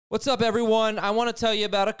What's up, everyone? I want to tell you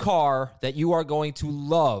about a car that you are going to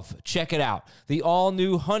love. Check it out. The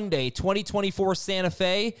all-new Hyundai 2024 Santa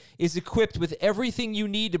Fe is equipped with everything you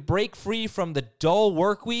need to break free from the dull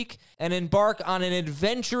work week and embark on an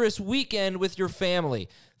adventurous weekend with your family.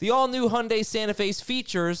 The all-new Hyundai Santa Fe's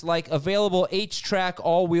features like available H-Track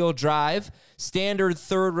all-wheel drive, standard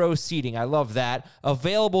third-row seating, I love that,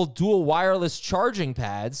 available dual wireless charging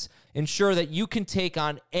pads, ensure that you can take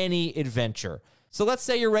on any adventure. So let's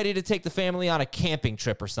say you're ready to take the family on a camping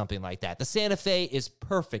trip or something like that. The Santa Fe is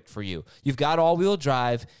perfect for you. You've got all-wheel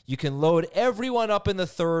drive. You can load everyone up in the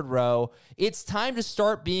third row. It's time to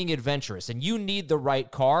start being adventurous, and you need the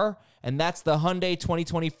right car, and that's the Hyundai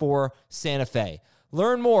 2024 Santa Fe.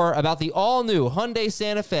 Learn more about the all-new Hyundai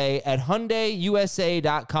Santa Fe at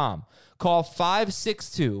HyundaiUSA.com. Call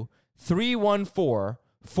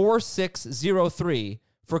 562-314-4603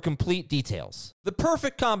 for complete details. The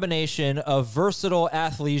perfect combination of versatile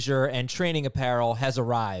athleisure and training apparel has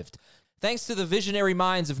arrived. Thanks to the visionary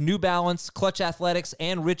minds of New Balance, Clutch Athletics,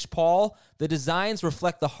 and Rich Paul, the designs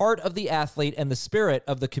reflect the heart of the athlete and the spirit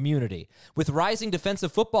of the community. With rising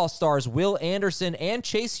defensive football stars Will Anderson and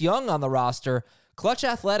Chase Young on the roster, Clutch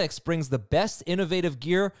Athletics brings the best innovative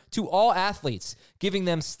gear to all athletes, giving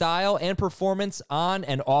them style and performance on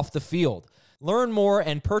and off the field. Learn more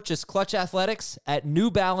and purchase Clutch Athletics at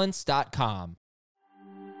newbalance.com.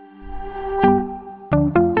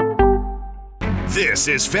 This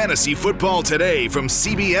is Fantasy Football Today from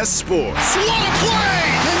CBS Sports. What a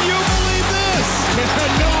play! Can you believe this?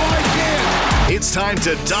 No, I can't. It's time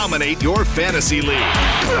to dominate your fantasy league.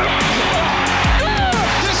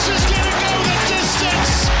 This is going to go the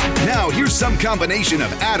distance. Now, here's some combination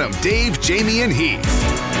of Adam, Dave, Jamie, and Heath.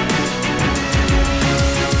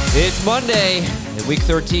 It's Monday, Week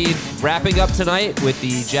 13, wrapping up tonight with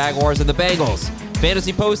the Jaguars and the Bengals.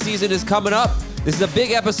 Fantasy postseason is coming up. This is a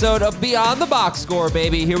big episode of Beyond the Box Score,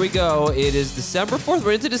 baby. Here we go. It is December 4th.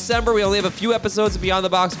 We're into December. We only have a few episodes of Beyond the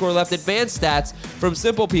Box Score left. Advanced stats from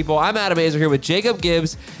Simple People. I'm Adam Azer here with Jacob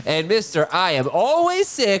Gibbs and Mr. I Am Always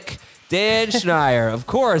Sick, Dan Schneier. Of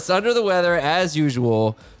course, under the weather as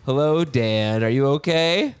usual. Hello, Dan. Are you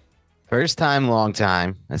okay? First time, long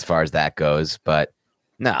time, as far as that goes, but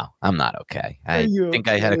no, I'm not okay. I think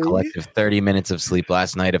I had a collective 30 minutes of sleep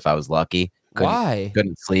last night if I was lucky. Why?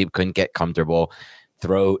 Couldn't sleep, couldn't get comfortable.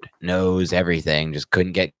 Throat, nose, everything. Just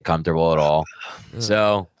couldn't get comfortable at all.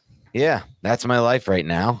 So, yeah, that's my life right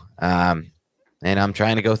now. And I'm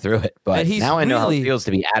trying to go through it. But now I know how it feels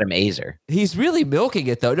to be Adam Azer. He's really milking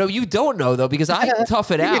it, though. No, you don't know, though, because I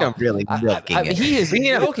tough it out. I'm really milking it. He is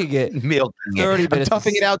milking it. Milking 30 it. minutes. I'm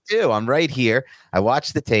toughing it out, too. I'm right here. I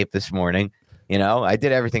watched the tape this morning. You know, I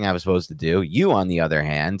did everything I was supposed to do. You, on the other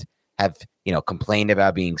hand, have, complained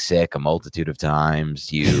about being sick a multitude of times.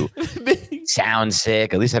 You sound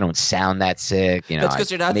sick. At least I don't sound that sick. That's because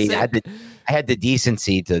you're not sick. I had the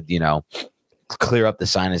decency to, clear up the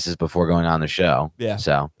sinuses before going on the show. Yeah.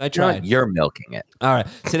 So I tried. You're milking it. All right.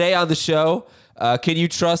 Today on the show, can you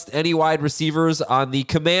trust any wide receivers on the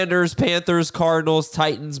Commanders, Panthers, Cardinals,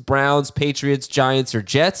 Titans, Browns, Patriots, Giants, or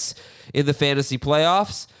Jets in the fantasy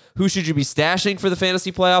playoffs? Who should you be stashing for the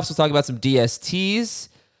fantasy playoffs? We'll talk about some DSTs.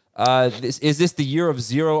 Is this the year of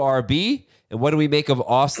zero RB? And what do we make of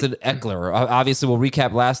Austin Ekeler? Obviously, we'll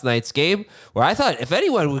recap last night's game, where I thought if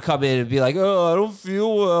anyone would come in and be like, oh, I don't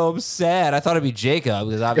feel well, I'm sad, I thought it'd be Jacob,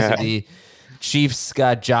 because obviously the Chiefs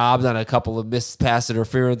got jobbed on a couple of missed pass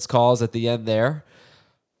interference calls at the end there.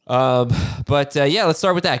 But let's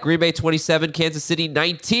start with that. Green Bay 27, Kansas City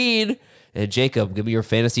 19. And Jacob, give me your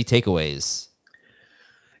fantasy takeaways.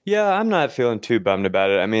 Yeah, I'm not feeling too bummed about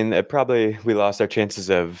it. I mean, we lost our chances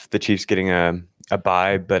of the Chiefs getting a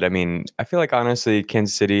bye, but I mean, I feel like honestly,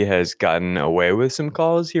 Kansas City has gotten away with some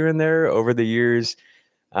calls here and there over the years.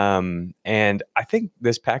 And I think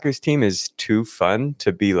this Packers team is too fun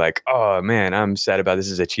to be like, oh man, I'm sad about this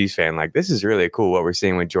as a Chiefs fan. Like, this is really cool what we're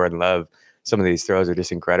seeing with Jordan Love. Some of these throws are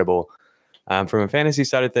just incredible. From a fantasy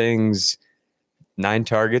side of things, 9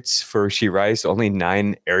 targets for Rashee Rice, only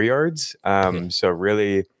 9 air yards. So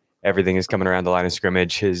really everything is coming around the line of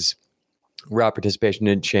scrimmage. His route participation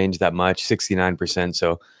didn't change that much, 69%.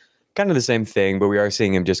 So kind of the same thing, but we are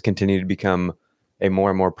seeing him just continue to become a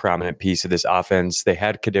more and more prominent piece of this offense. They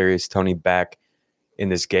had Kadarius Toney back in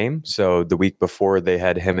this game. So the week before they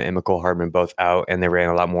had him and Mecole Hardman both out, and they ran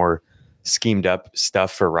a lot more schemed up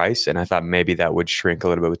stuff for Rice. And I thought maybe that would shrink a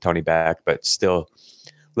little bit with Toney back, but still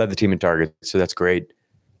led the team in targets, so that's great.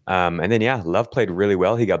 And then, Love played really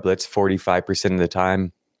well. He got blitzed 45% of the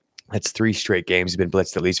time. That's 3 straight games. He's been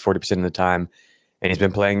blitzed at least 40% of the time, and he's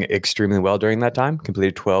been playing extremely well during that time.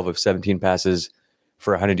 Completed 12 of 17 passes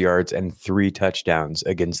for 100 yards and 3 touchdowns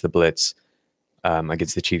against the blitz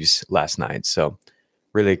against the Chiefs last night. So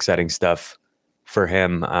really exciting stuff for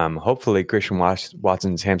him. Hopefully Christian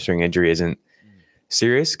Watson's hamstring injury isn't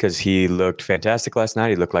serious, because he looked fantastic last night.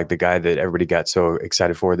 He looked like the guy that everybody got so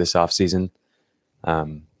excited for this offseason. I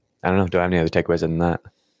don't know. Do I have any other takeaways other than that?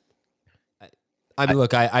 I mean,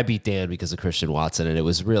 look, I beat Dan because of Christian Watson, and it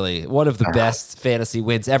was really one of the best fantasy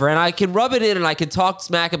wins ever. And I can rub it in and I can talk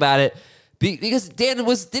smack about it because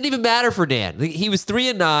didn't even matter for Dan. He was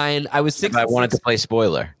 3-9. I was 6. I wanted to play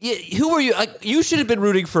spoiler. Yeah, who were you? You should have been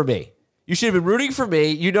rooting for me. You should have been rooting for me.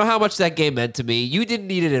 You know how much that game meant to me. You didn't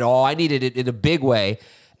need it at all. I needed it in a big way.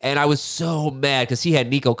 And I was so mad because he had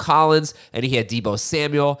Nico Collins and he had Deebo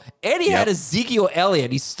Samuel and he had Ezekiel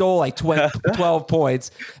Elliott. He stole like 12 points.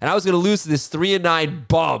 And I was going to lose to this 3-9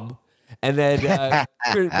 bum. And then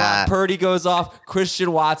Brock Purdy goes off.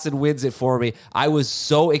 Christian Watson wins it for me. I was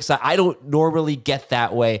so excited. I don't normally get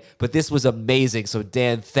that way, but this was amazing. So,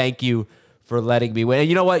 Dan, thank you for letting me win. And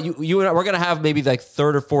you know what? You and I, we're going to have maybe like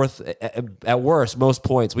third or fourth at worst, most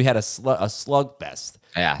points. We had a slugfest.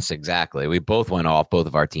 Yes, exactly. We both went off, both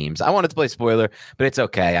of our teams. I wanted to play spoiler, but it's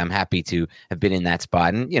okay. I'm happy to have been in that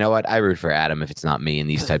spot. And you know what? I root for Adam if it's not me in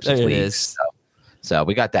these types of leagues. So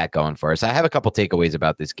we got that going for us. I have a couple takeaways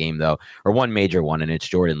about this game, though, or one major one, and it's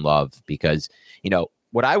Jordan Love, because, you know,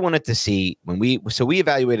 what I wanted to see when we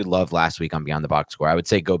evaluated Love last week on Beyond the Box Score, I would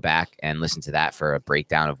say go back and listen to that for a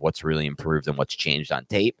breakdown of what's really improved and what's changed on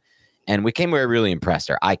tape. And we came away really impressed,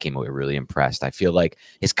 or I came away really impressed. I feel like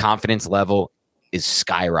his confidence level is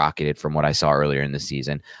skyrocketed from what I saw earlier in the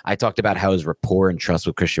season. I talked about how his rapport and trust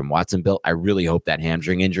with Christian Watson built. I really hope that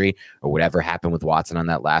hamstring injury or whatever happened with Watson on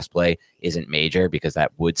that last play isn't major, because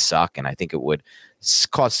that would suck. And I think it would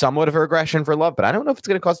cause somewhat of a regression for Love, but I don't know if it's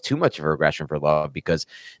going to cause too much of a regression for Love, because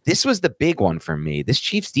this was the big one for me. This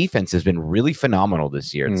Chiefs defense has been really phenomenal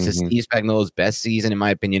this year. This is Steve Spagnuolo's best season, in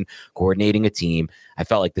my opinion, coordinating a team. I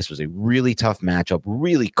felt like this was a really tough matchup,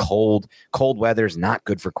 really cold weather is not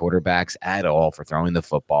good for quarterbacks at all for throwing the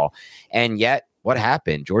football. And yet what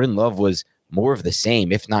happened? Jordan Love was more of the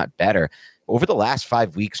same, if not better. Over the last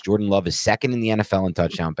 5 weeks, Jordan Love is second in the NFL in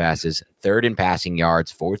touchdown passes, third in passing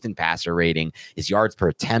yards, fourth in passer rating. His yards per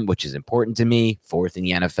attempt, which is important to me, fourth in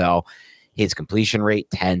the NFL. His completion rate,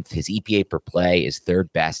 10th. His EPA per play is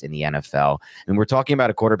third best in the NFL. And we're talking about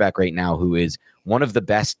a quarterback right now who is one of the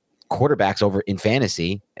best quarterbacks over in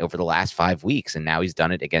fantasy over the last 5 weeks, and now he's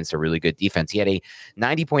done it against a really good defense. He had a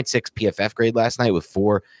 90.6 PFF grade last night with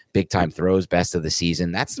 4 big-time throws, best of the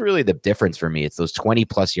season. That's really the difference for me. It's those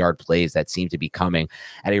 20-plus yard plays that seem to be coming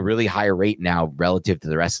at a really high rate now relative to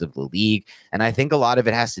the rest of the league, and I think a lot of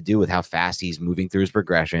it has to do with how fast he's moving through his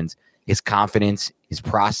progressions. His confidence, his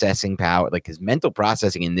processing power, like his mental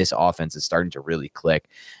processing in this offense is starting to really click.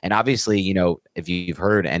 And obviously, you know, if you've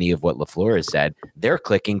heard any of what LaFleur has said, they're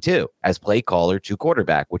clicking too as play caller to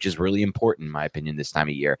quarterback, which is really important, in my opinion, this time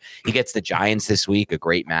of year. He gets the Giants this week, a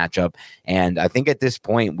great matchup. And I think at this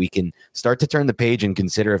point, we can start to turn the page and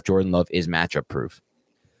consider if Jordan Love is matchup proof.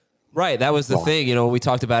 Right. That was the thing. You know, we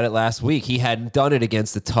talked about it last week. He hadn't done it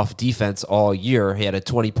against a tough defense all year. He had a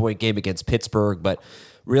 20-point game against Pittsburgh, but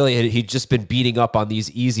really he'd just been beating up on these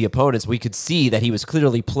easy opponents. We could see that he was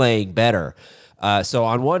clearly playing better. So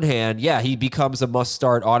on one hand, yeah, he becomes a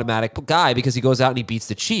must-start automatic guy because he goes out and he beats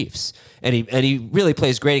the Chiefs, and he really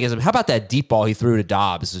plays great against them. How about that deep ball he threw to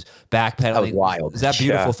Dobbs? Backpedaling. That was wild. Is that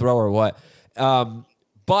beautiful throw or what?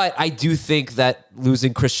 But I do think that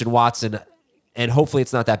losing Christian Watson, and hopefully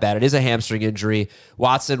it's not that bad. It is a hamstring injury.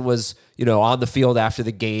 Watson was, you know, on the field after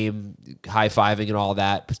the game, high-fiving and all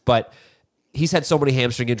that, but he's had so many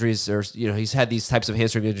hamstring injuries, or, you know, he's had these types of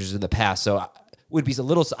hamstring injuries in the past. So I'd be a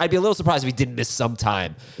little surprised if he didn't miss some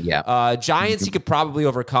time. Yeah. Giants, he could probably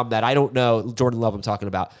overcome that. I don't know. Jordan Love I'm talking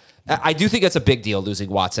about. I do think that's a big deal, losing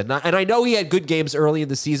Watson. And I know he had good games early in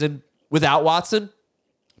the season without Watson,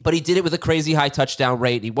 but he did it with a crazy high touchdown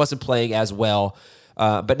rate. He wasn't playing as well.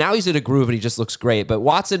 But now he's in a groove and he just looks great. But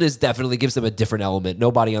Watson definitely gives them a different element.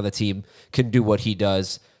 Nobody on the team can do what he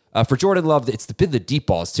does. For Jordan Love, it's been the deep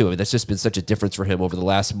balls, too. I mean, that's just been such a difference for him over the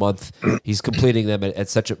last month. He's completing them at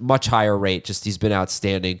such a much higher rate. Just he's been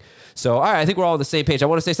outstanding. So, all right, I think we're all on the same page. I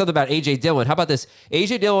want to say something about A.J. Dillon. How about this?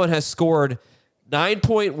 A.J. Dillon has scored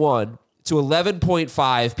 9.1 to 11.5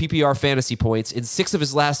 PPR fantasy points in 6 of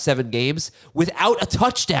his last 7 games without a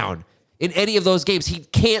touchdown. In any of those games, he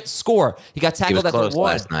can't score. He got tackled at the 1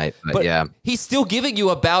 last night, but yeah, he's still giving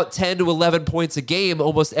you about 10 to 11 points a game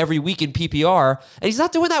almost every week in PPR, and he's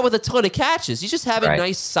not doing that with a ton of catches. He's just having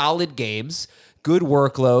nice, solid games, good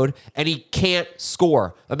workload, and he can't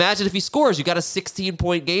score. Imagine if he scores, you got a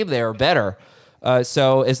 16-point game there or better.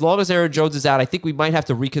 So as long as Aaron Jones is out, I think we might have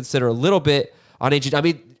to reconsider a little bit on AJ. I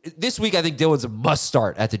mean, this week I think Dylan's a must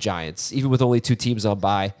start at the Giants, even with only 2 teams on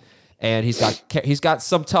bye. And he's got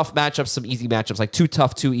some tough matchups, some easy matchups, like 2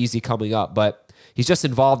 tough, 2 easy coming up. But he's just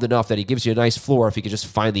involved enough that he gives you a nice floor. If he could just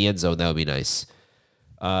find the end zone, that would be nice.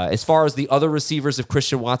 As far as the other receivers, if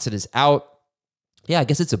Christian Watson is out, yeah, I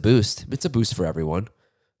guess it's a boost. It's a boost for everyone.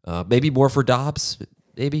 Maybe more for Dobbs,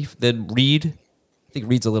 maybe, than Reed. I think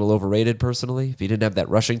Reed's a little overrated, personally. If he didn't have that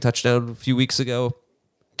rushing touchdown a few weeks ago.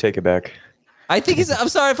 Take it back. I think I'm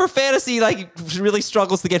sorry, for fantasy, like, really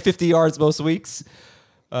struggles to get 50 yards most weeks.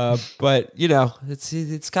 But,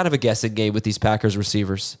 it's kind of a guessing game with these Packers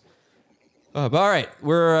receivers. But all right,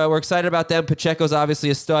 we're excited about them. Pacheco's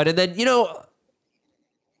obviously a stud. And then,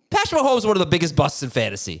 Patrick Mahomes is one of the biggest busts in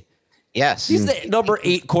fantasy. Yes. He's the number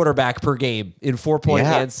 8 quarterback per game in 4-point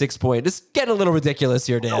and 6-point. It's getting a little ridiculous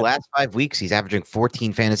here, Dan. The last 5 weeks, he's averaging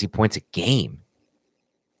 14 fantasy points a game.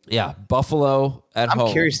 Yeah, Buffalo at home.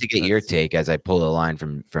 I'm curious to get your take as I pull the line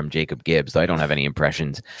from Jacob Gibbs, though I don't have any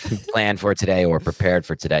impressions planned for today or prepared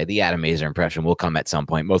for today. The Adam Mazer impression will come at some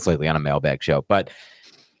point, most likely on a mailbag show. But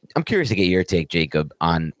I'm curious to get your take, Jacob,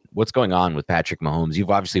 on what's going on with Patrick Mahomes. You've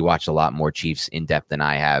obviously watched a lot more Chiefs in depth than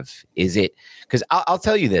I have. Is it because I'll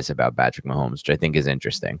tell you this about Patrick Mahomes, which I think is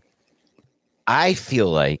interesting. I feel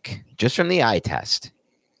like just from the eye test,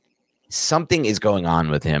 something is going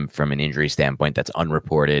on with him from an injury standpoint that's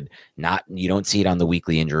unreported. You don't see it on the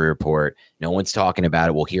weekly injury report. No one's talking about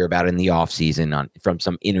it. We'll hear about it in the offseason from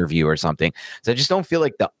some interview or something. So I just don't feel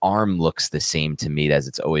like the arm looks the same to me as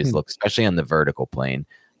it's always looked, especially on the vertical plane.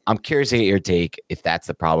 I'm curious to get your take if that's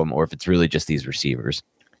the problem or if it's really just these receivers.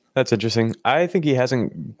 That's interesting. I think he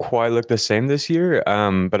hasn't quite looked the same this year,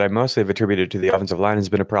 but I mostly have attributed to the offensive line has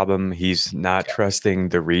been a problem. He's not trusting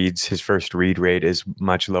the reads. His first read rate is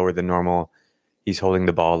much lower than normal. He's holding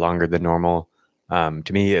the ball longer than normal. To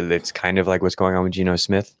me, it's kind of like what's going on with Geno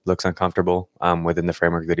Smith. Looks uncomfortable within the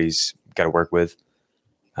framework that he's got to work with.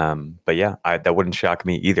 But yeah, that wouldn't shock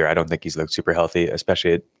me either. I don't think he's looked super healthy,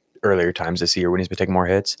 especially at earlier times this year when he's been taking more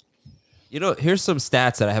hits. Here's some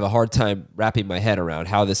stats that I have a hard time wrapping my head around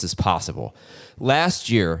how this is possible. Last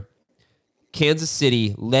year, Kansas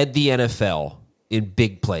City led the NFL in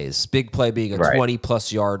big plays. Big play being a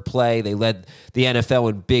 20-plus yard play. They led the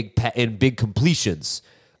NFL in big completions.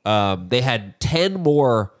 They had 10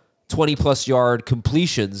 more 20-plus yard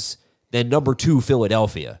completions than number 2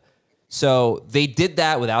 Philadelphia. So they did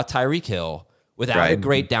that without Tyreek Hill, without a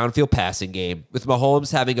great downfield passing game, with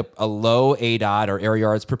Mahomes having a low ADOT or air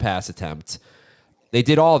yards per pass attempt. They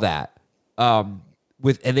did all that. And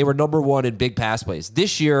they were number 1 in big pass plays.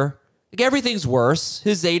 This year, everything's worse.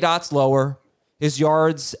 His ADOT's lower. His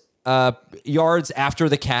yards after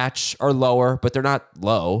the catch are lower, but they're not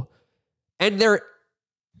low. And they're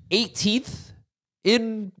 18th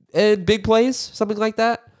in big plays, something like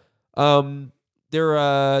that. They're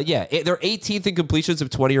 18th in completions of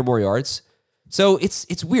 20 or more yards. So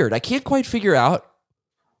it's weird. I can't quite figure out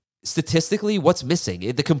statistically what's missing.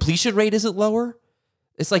 The completion rate isn't lower.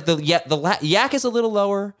 It's like the yak is a little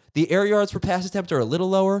lower. The air yards per pass attempt are a little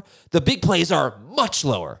lower. The big plays are much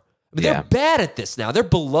lower. I mean, they're bad at this now. They're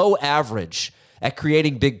below average at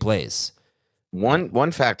creating big plays.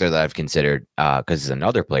 One factor that I've considered, because he's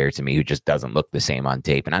another player to me who just doesn't look the same on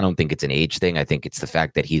tape, and I don't think it's an age thing. I think it's the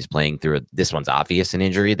fact that he's playing through this one's obvious an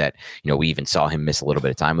injury that we even saw him miss a little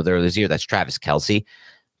bit of time with earlier this year. That's Travis Kelce.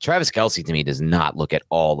 Travis Kelce to me does not look at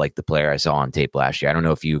all like the player I saw on tape last year. I don't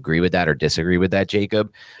know if you agree with that or disagree with that, Jacob.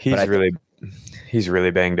 He's really banged up. He's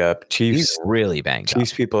really banged up.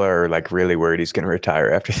 Chiefs people are like really worried he's going to retire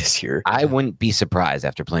after this year. I wouldn't be surprised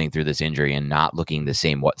after playing through this injury and not looking the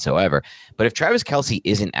same whatsoever. But if Travis Kelce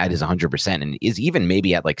isn't at his 100% and is even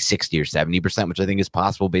maybe at like 60 or 70%, which I think is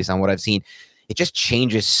possible based on what I've seen, it just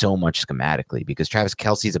changes so much schematically because Travis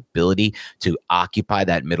Kelce's ability to occupy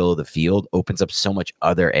that middle of the field opens up so much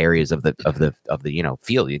other areas of the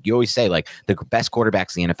field. You always say like the best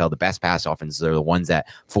quarterbacks in the NFL, the best pass offenses are the ones that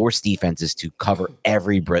force defenses to cover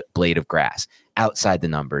every blade of grass outside the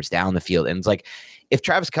numbers, down the field. And it's like if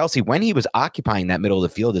Travis Kelce, when he was occupying that middle of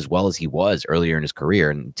the field as well as he was earlier in his career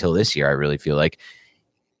until this year, I really feel like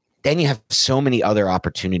then you have so many other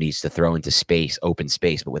opportunities to throw into space, open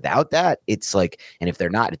space. But without that, it's like, and if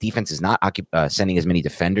the defense is not sending as many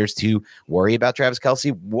defenders to worry about Travis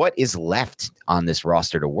Kelce, what is left on this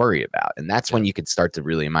roster to worry about? And that's when you could start to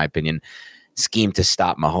really, in my opinion, scheme to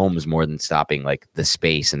stop Mahomes more than stopping like the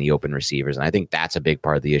space and the open receivers. And I think that's a big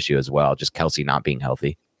part of the issue as well, just Kelce not being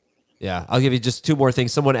healthy. Yeah, I'll give you just 2 more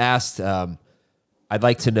things. Someone asked, I'd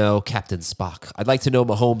like to know Captain Spock. I'd like to know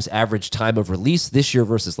Mahomes' average time of release this year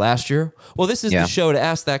versus last year. Well, this is the show to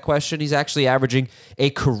ask that question. He's actually averaging a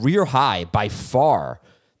career high by far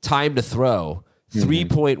time to throw,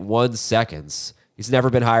 3.1 seconds. He's never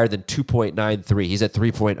been higher than 2.93. He's at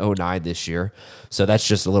 3.09 this year. So that's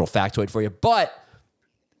just a little factoid for you. But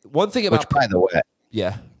one thing about... Which, by the way...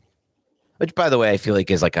 Yeah. Which, by the way, I feel like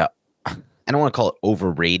is like a... I don't want to call it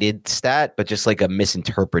overrated stat, but just like a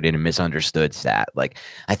misinterpreted and misunderstood stat. Like,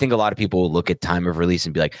 I think a lot of people will look at time of release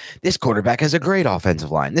and be like, this quarterback has a great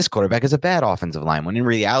offensive line. This quarterback has a bad offensive line. When in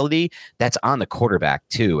reality, that's on the quarterback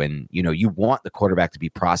too. And, you know, you want the quarterback to be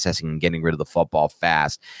processing and getting rid of the football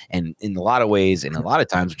fast. And in a lot of ways, and a lot of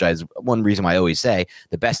times, which is one reason why I always say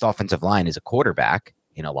the best offensive line is a quarterback.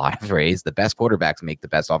 In a lot of ways, the best quarterbacks make the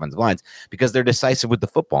best offensive lines because they're decisive with the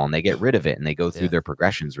football and they get rid of it and they go through their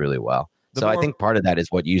progressions really well. So I think part of that is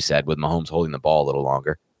what you said with Mahomes holding the ball a little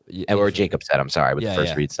longer. Or Jacob said, I'm sorry, with the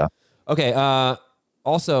first read stuff. Okay.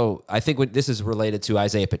 Also, I think this is related to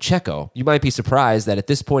Isaiah Pacheco. You might be surprised that at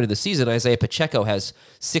this point in the season, Isaiah Pacheco has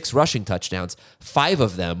 6 rushing touchdowns. 5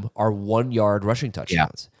 of them are 1-yard rushing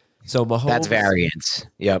touchdowns. Yeah. So Mahomes... That's variance.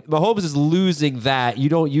 Yep. Mahomes is losing that. You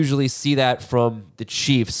don't usually see that from the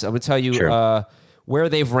Chiefs. I'm going to tell you where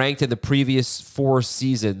they've ranked in the previous 4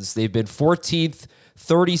 seasons. They've been 14th,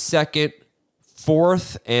 32nd,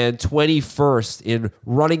 4th, and 21st in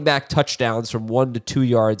running back touchdowns from 1 to 2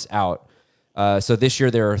 yards out. So this year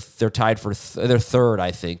they're tied for they're 3rd,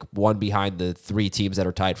 I think, one behind the 3 teams that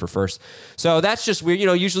are tied for 1st. So that's just weird. You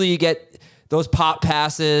know, usually you get those pop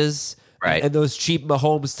passes and those cheap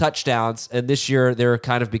Mahomes touchdowns, and this year they're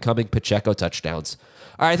kind of becoming Pacheco touchdowns.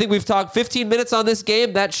 All right, I think we've talked 15 minutes on this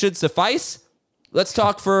game. That should suffice. Let's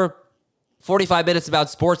talk for 45 minutes about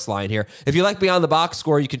Sportsline here. If you like Beyond the Box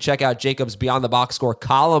Score, you can check out Jacob's Beyond the Box Score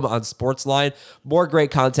column on Sportsline. More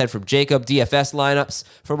great content from Jacob, DFS lineups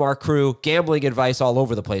from our crew, gambling advice all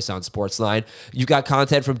over the place on Sportsline. You've got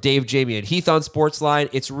content from Dave, Jamie, and Heath on Sportsline.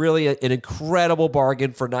 It's really an incredible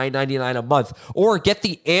bargain for $9.99 a month. Or get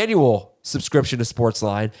the annual subscription to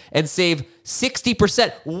Sportsline and save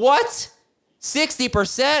 60%. What?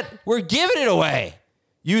 60%? We're giving it away.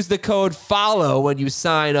 Use the code FOLLOW when you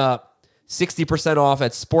sign up. 60% off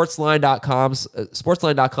at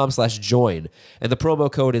sportsline.com/join. And the promo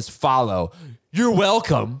code is FOLLOW. You're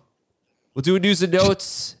welcome. We'll do news and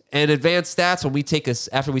notes and advanced stats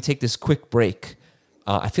after we take this quick break.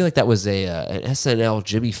 I feel like that was an SNL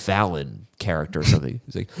Jimmy Fallon character or something.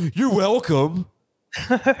 He's like, you're welcome.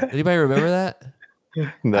 Anybody remember that?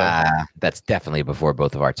 No. That's definitely before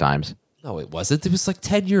both of our times. No, it wasn't. It was like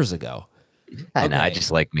 10 years ago. I know. I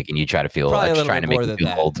just like making you try to feel Probably like trying to make you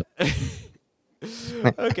feel old.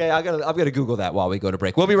 Okay, I'm gonna Google that while we go to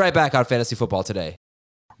break. We'll be right back on Fantasy Football Today.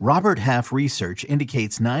 Robert Half research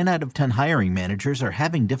indicates 9 out of 10 hiring managers are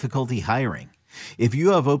having difficulty hiring. If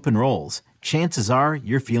you have open roles, chances are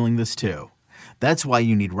you're feeling this too. That's why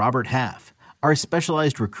you need Robert Half. Our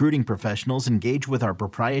specialized recruiting professionals engage with our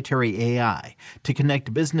proprietary AI to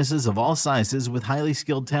connect businesses of all sizes with highly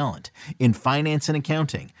skilled talent in finance and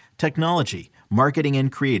accounting, technology, marketing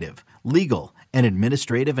and creative, legal, and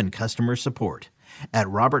administrative and customer support. At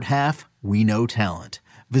Robert Half, we know talent.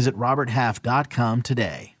 Visit roberthalf.com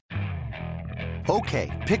today.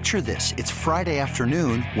 Okay, picture this. It's Friday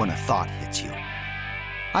afternoon when a thought hits you.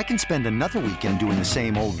 I can spend another weekend doing the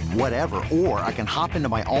same old whatever, or I can hop into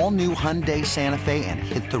my all-new Hyundai Santa Fe and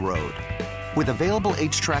hit the road. With available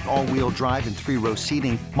H-Track all-wheel drive and 3-row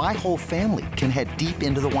seating, my whole family can head deep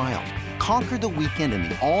into the wild. Conquer the weekend in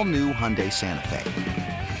the all-new Hyundai Santa Fe.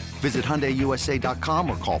 Visit HyundaiUSA.com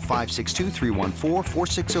or call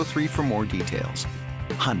 562-314-4603 for more details.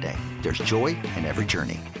 Hyundai, there's joy in every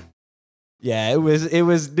journey. Yeah, it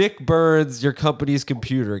was Nick Burns, your company's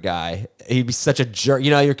computer guy. He'd be such a jerk. You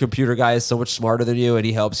know, your computer guy is so much smarter than you, and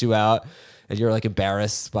he helps you out, and you're like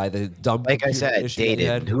embarrassed by the dumb. Like I said,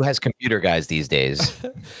 dated. Who has computer guys these days?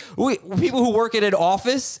 People who work in an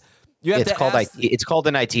office. It's called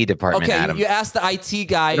an IT department. Okay, Adam. You ask the IT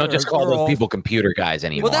guy. You don't just call those people computer guys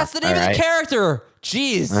anymore. Well, that's the name of the character.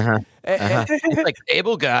 Jeez. It's like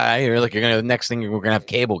cable guy, or like next thing we're gonna have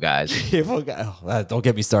cable guys. Cable guy. Oh, don't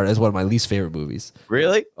get me started. That's one of my least favorite movies.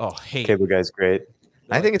 Really? Oh, hate Cable Guy's great.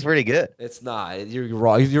 I think it's pretty good. It's not. You're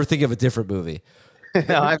wrong. You're thinking of a different movie.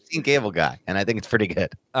 No, I've seen Cable Guy, and I think it's pretty good.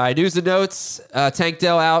 All right, news and notes. Tank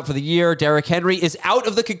Dell out for the year. Derrick Henry is out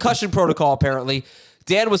of the concussion protocol, apparently.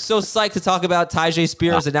 Dan was so psyched to talk about Tyjae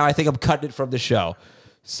Spears, and now I think I'm cutting it from the show.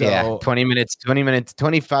 So yeah,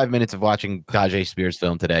 25 minutes of watching Tyjae Spears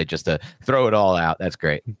film today just to throw it all out. That's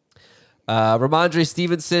great. Ramondre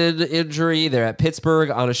Stevenson injury. They're at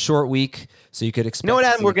Pittsburgh on a short week, so you could expect. You know what,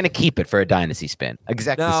 Adam? We're going to keep it for a dynasty spin.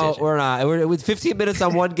 Exact decision. No, we're not. With 15 minutes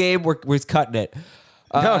on one game, we're cutting it.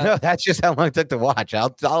 No, that's just how long it took to watch.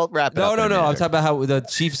 I'll wrap it up. No. I'm talking about how the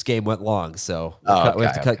Chiefs game went long, so we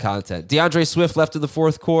have to cut content. DeAndre Swift left in the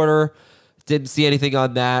fourth quarter. Didn't see anything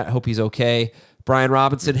on that. Hope he's okay. Brian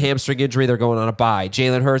Robinson, hamstring injury. They're going on a bye.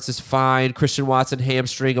 Jalen Hurts is fine. Christian Watson,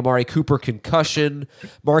 hamstring. Amari Cooper, concussion.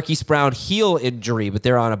 Marquise Brown, heel injury, but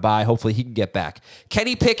they're on a bye. Hopefully he can get back.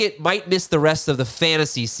 Kenny Pickett might miss the rest of the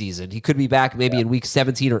fantasy season. He could be back maybe in week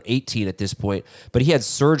 17 or 18 at this point, but he had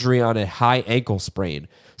surgery on a high ankle sprain.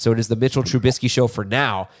 So it is the Mitchell Trubisky show for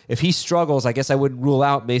now. If he struggles, I guess I wouldn't rule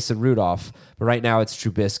out Mason Rudolph, but right now it's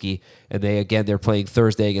Trubisky, and they're playing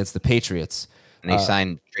Thursday against the Patriots. And they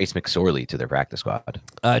signed Trace McSorley to their practice squad.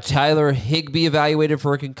 Tyler Higbee evaluated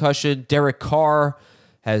for a concussion. Derek Carr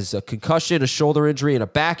has a concussion, a shoulder injury, and a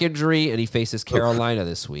back injury, and he faces Carolina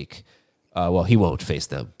this week. Well, he won't face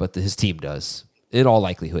them, but his team does. In all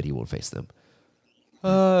likelihood, he won't face them.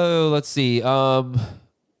 Let's see. All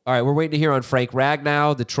right, we're waiting to hear on Frank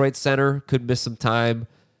Ragnow, Detroit center. Could miss some time.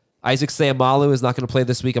 Isaac Seumalo is not going to play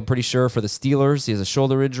this week, I'm pretty sure, for the Steelers. He has a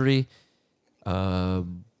shoulder injury. Big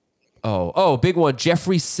one.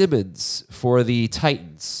 Jeffrey Simmons for the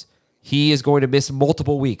Titans. He is going to miss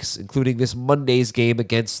multiple weeks, including this Monday's game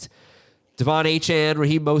against Devon Achane,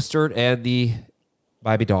 Raheem Mostert, and the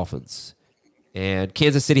Miami Dolphins. And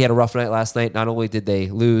Kansas City had a rough night last night. Not only did they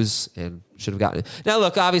lose and should have gotten it. Now,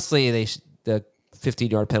 look, obviously, the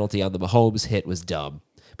 15-yard penalty on the Mahomes hit was dumb.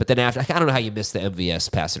 But then after, I don't know how you missed the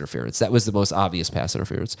MVS pass interference. That was the most obvious pass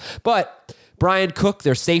interference. But Brian Cook,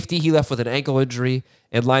 their safety, he left with an ankle injury.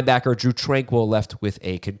 And linebacker Drew Tranquill left with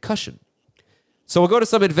a concussion. So we'll go to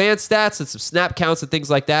some advanced stats and some snap counts and things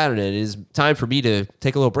like that. And it is time for me to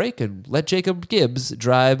take a little break and let Jacob Gibbs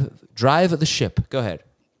drive the ship. Go ahead.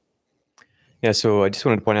 Yeah, so I just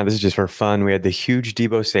wanted to point out, this is just for fun. We had the huge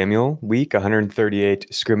Deebo Samuel week,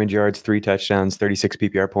 138 scrimmage yards, 3 touchdowns, 36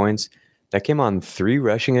 PPR points. That came on 3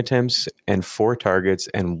 rushing attempts and 4 targets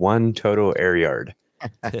and 1 total air yard.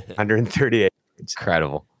 138. It's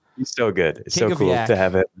incredible. He's so good. It's King so cool yak. to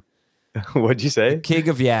have it. What'd you say? King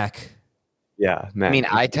of Yak. Yeah, man. I mean,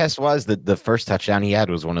 eye test was the first touchdown he had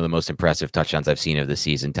was one of the most impressive touchdowns I've seen of the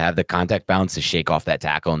season. To have the contact balance to shake off that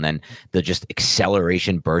tackle and then the just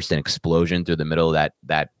acceleration, burst, and explosion through the middle of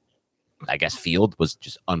that I guess field was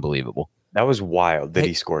just unbelievable. That was wild that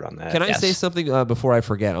he scored on that. Can I say something before I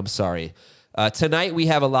forget? I'm sorry. Tonight we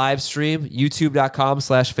have a live stream,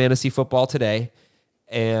 youtube.com/fantasyfootballtoday,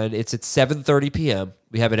 and it's at 7:30 p.m.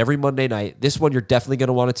 We have it every Monday night. This one you're definitely going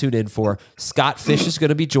to want to tune in for. Scott Fish is going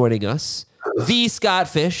to be joining us. The Scott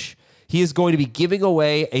Fish. He is going to be giving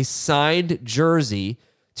away a signed jersey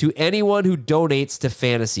to anyone who donates to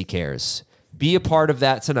Fantasy Cares. Be a part of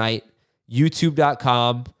that tonight.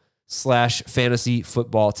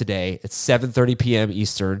 youtube.com/fantasyfootballtoday at 7:30 p.m.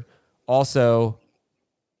 Eastern. Also,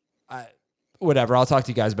 whatever. I'll talk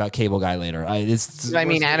to you guys about Cable Guy later. Adam just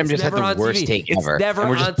had the worst take ever. It's never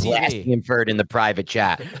and we're on just blasting him for it in the private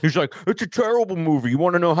chat. He's like, "It's a terrible movie. You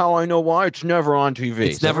want to know how I know why? It's never on TV.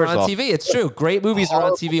 It's never on TV. It's true. Great movies are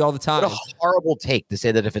on TV all the time. What a horrible take to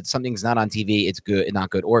say that if something's not on TV, it's good,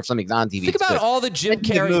 not good, or if something's on TV, Think it's about good. all the Jim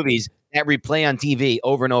Carrey movies that replay on TV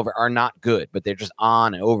over and over are not good, but they're just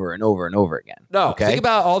on and over and over and over again. No, okay? Think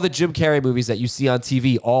about all the Jim Carrey movies that you see on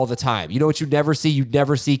TV all the time. You know what you never see? You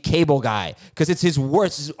never see Cable Guy because it's his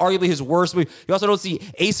worst. It's arguably his worst movie. You also don't see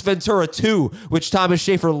Ace Ventura 2, which Thomas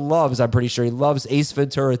Schaefer loves. I'm pretty sure he loves Ace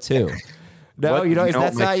Ventura 2. No, What? you know, You know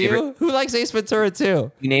that's what my not favorite- you? Who likes Ace Ventura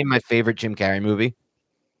 2? You name my favorite Jim Carrey movie?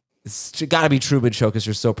 It's got to be Truman Show because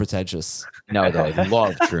you're so pretentious. No, though, I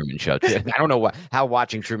love Truman Show. I don't know how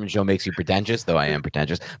watching Truman Show makes you pretentious, though I am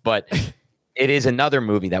pretentious. But it is another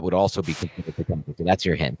movie that would also be considered pretentious. So that's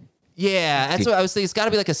your hint. Yeah, that's what I was thinking. It's got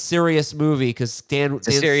to be like a serious movie because It's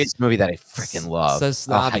a serious movie that I freaking love. So I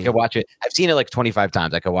snobby. could watch it. I've seen it like 25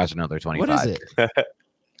 times. I could watch another 25. What is it?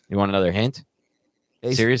 You want another hint?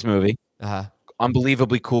 Serious movie. Uh-huh.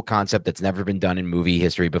 Unbelievably cool concept that's never been done in movie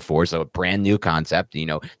history before. So a brand new concept,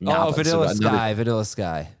 Oh, novel. Vanilla So Sky. Vanilla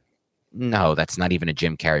Sky. No, that's not even a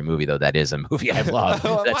Jim Carrey movie, though. That is a movie I love.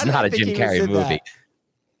 Why That's did I not a think Jim he was Carrey in movie.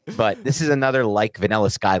 that? But this is another like Vanilla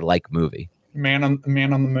Sky like movie. Man on the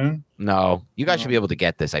Moon. No, you guys should be able to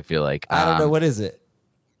get this. I feel like I don't know. What is it?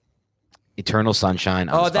 Eternal Sunshine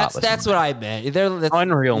of the Spotless that's Mind. what I meant.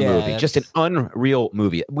 Unreal movie, just an unreal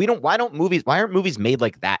movie. Why aren't movies made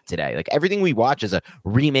like that today? Like everything we watch is a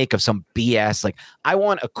remake of some BS. Like I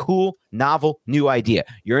want a cool, novel, new idea.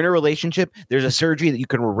 You're in a relationship. There's a surgery that you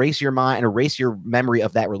can erase your mind and erase your memory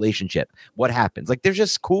of that relationship. What happens? Like they're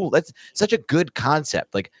just cool. That's such a good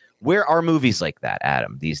concept. Like where are movies like that,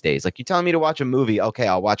 Adam, these days? Like you're telling me to watch a movie. Okay,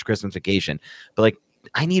 I'll watch Christmas Vacation, but like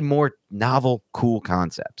I need more novel, cool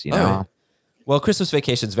concepts, you know? Right. Well, Christmas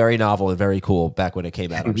Vacation is very novel and very cool back when it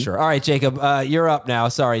came out, I'm sure. All right, Jacob, you're up now.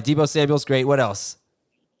 Sorry. Deebo Samuel's great. What else?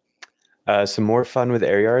 Some more fun with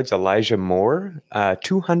air yards. Elijah Moore,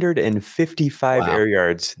 255 air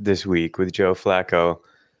yards this week with Joe Flacco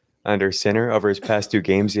under center. Over his past 2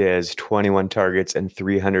 games, he has 21 targets and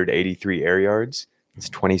 383 air yards. It's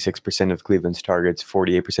 26% of Cleveland's targets,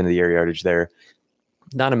 48% of the air yardage there.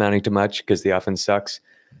 Not amounting to much because the offense sucks.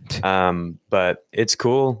 But it's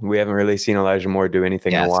cool. We haven't really seen Elijah Moore do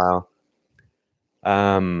anything in a while.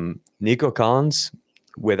 Nico Collins,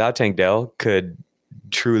 without Tank Dell, could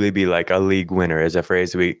truly be like a league winner, is a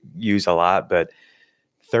phrase we use a lot, but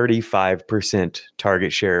 35%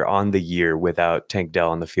 target share on the year without Tank Dell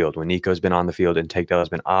on the field. When Nico's been on the field and Tank Dell has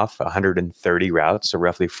been off, 130 routes, so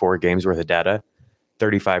roughly 4 games worth of data,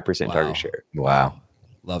 35% target share. Wow.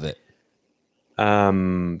 Love it.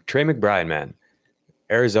 Trey McBride, man.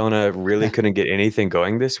 Arizona really couldn't get anything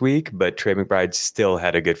going this week, but Trey McBride still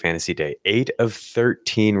had a good fantasy day. 8 of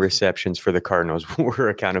 13 receptions for the Cardinals were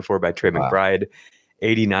accounted for by Trey McBride,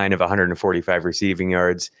 89 of 145 receiving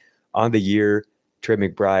yards. On the year, Trey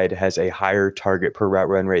McBride has a higher target per route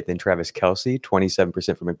run rate than Travis Kelce,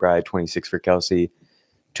 27% for McBride, 26 for Kelce,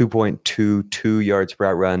 2.22 yards per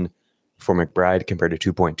route run for McBride compared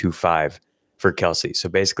to 2.25 for Kelce. So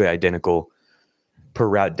basically identical per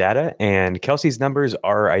route data, and Kelsey's numbers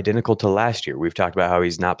are identical to last year. We've talked about how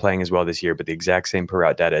he's not playing as well this year, but the exact same per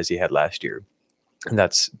route data as he had last year. And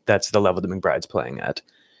that's the level that McBride's playing at.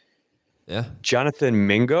 Yeah. Jonathan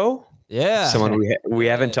Mingo. Yeah. Someone we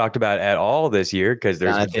haven't talked about at all this year because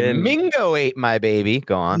there's been Mingo ate my baby.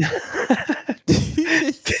 Go on.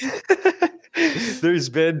 There's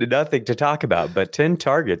been nothing to talk about, but 10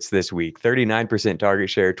 targets this week, 39% target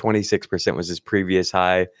share, 26% was his previous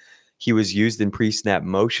high. He was used in pre-snap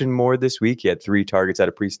motion more this week. He had 3 targets out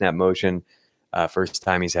of pre-snap motion. First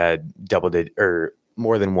time he's had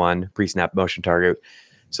more than 1 pre-snap motion target.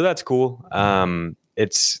 So that's cool.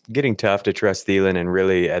 It's getting tough to trust Thielen, and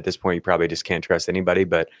really at this point, you probably just can't trust anybody.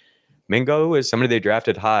 But Mingo is somebody they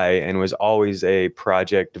drafted high and was always a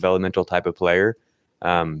project developmental type of player.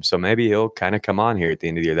 So maybe he'll kind of come on here at the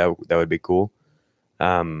end of the year. That would be cool.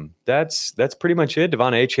 That's pretty much it.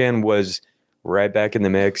 Devon Achane was right back in the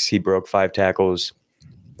mix. He broke 5 tackles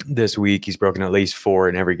this week. He's broken at least 4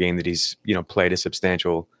 in every game that he's played a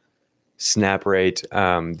substantial snap rate.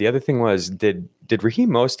 The other thing was, did Raheem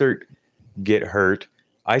Mostert get hurt?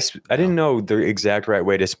 I didn't know the exact right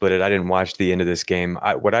way to split it. I didn't watch the end of this game.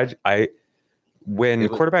 When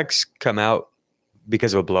quarterbacks come out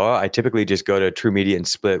because of a blowout, I typically just go to True Media and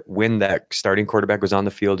split when that starting quarterback was on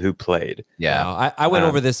the field who played. Yeah. No, I went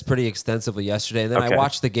over this pretty extensively yesterday, and then I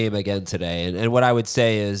watched the game again today. And what I would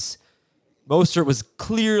say is Mostert was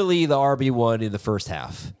clearly the RB1 in the first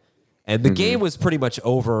half. And the game was pretty much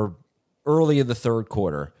over early in the third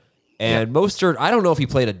quarter. And Mostert, I don't know if he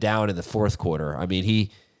played a down in the fourth quarter. I mean,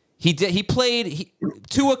 he played.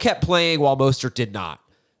 Tua kept playing while Mostert did not.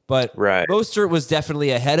 But Mostert was definitely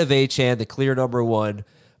ahead of Achane, the clear number 1,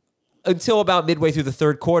 until about midway through the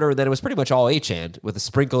third quarter, and then it was pretty much all Achane with a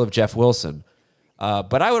sprinkle of Jeff Wilson.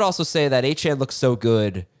 But I would also say that Achane looks so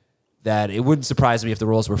good that it wouldn't surprise me if the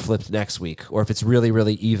roles were flipped next week, or if it's really,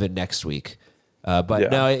 really even next week.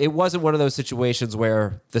 No, it wasn't one of those situations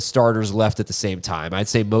where the starters left at the same time. I'd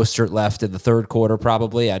say Mostert left in the third quarter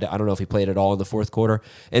probably. I don't know if he played at all in the fourth quarter.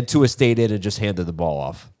 And Tua stayed in and just handed the ball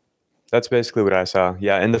off. That's basically what I saw.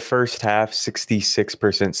 Yeah, in the first half,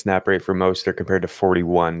 66% snap rate for Mostert compared to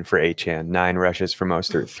 41 for Achane. 9 rushes for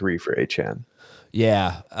Mostert, 3 for Achane.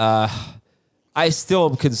 Yeah, I still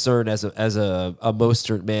am concerned as a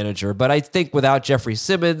Mostert manager, but I think without Jeffrey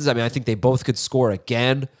Simmons, I think they both could score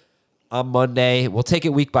again on Monday. We'll take it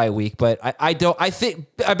week by week, but I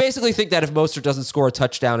basically think that if Mostert doesn't score a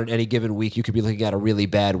touchdown in any given week, you could be looking at a really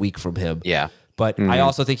bad week from him. Yeah, but I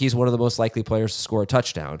also think he's one of the most likely players to score a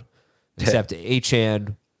touchdown. Except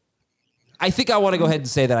Achane. I think I want to go ahead and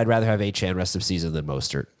say that I'd rather have Achane rest of season than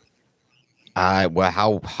Mostert. Well,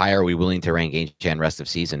 how high are we willing to rank Achane rest of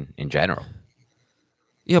season in general?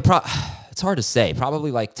 It's hard to say.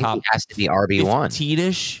 Probably like top. He has to be RB1.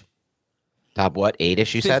 15-ish. Top what?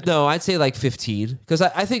 8-ish, you said? No, I'd say like 15. Because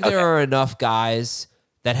I think there are enough guys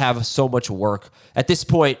that have so much work. At this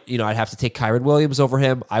point, I'd have to take Kyron Williams over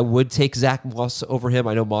him. I would take Zach Moss over him.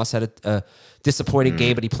 I know Moss had a disappointing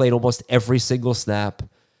game, but he played almost every single snap.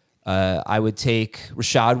 I would take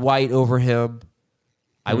Rashad White over him.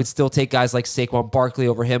 I would still take guys like Saquon Barkley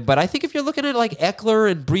over him. But I think if you're looking at like Ekeler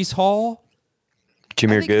and Breece Hall,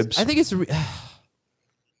 Jahmyr Gibbs. I think it's.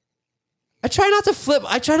 I try not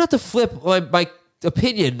to flip my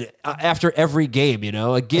opinion after every game.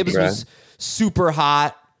 Like Gibbs was super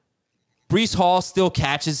hot. Breece Hall still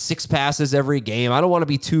catches 6 passes every game. I don't want to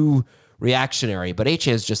be too reactionary, but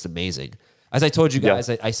Achane's just amazing. As I told you guys,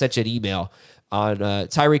 I sent you an email on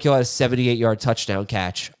Tyreek Hill had a 78-yard touchdown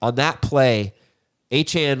catch. On that play,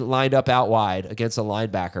 Achane lined up out wide against a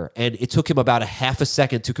linebacker, and it took him about a half a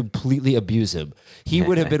second to completely abuse him. He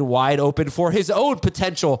would have been wide open for his own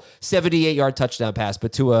potential 78-yard touchdown pass,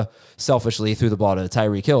 but Tua selfishly threw the ball to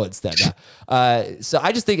Tyreek Hill instead. So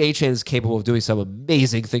I just think Achane is capable of doing some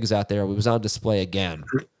amazing things out there. It was on display again.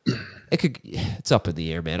 It's up in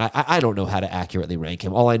the air, man. I don't know how to accurately rank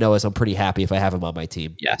him. All I know is I'm pretty happy if I have him on my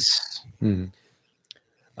team. Yes.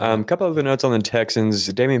 A couple of the notes on the Texans.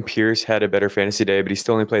 Dameon Pierce had a better fantasy day, but he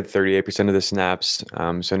still only played 38% of the snaps,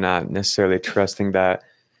 so not necessarily trusting that.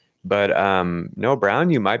 But Noah Brown,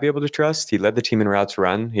 you might be able to trust. He led the team in routes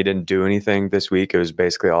run. He didn't do anything this week. It was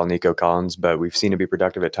basically all Nico Collins, but we've seen him be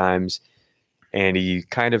productive at times. And he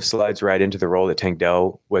kind of slides right into the role that Tank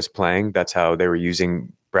Dell was playing. That's how they were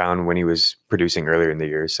using Brown when he was producing earlier in the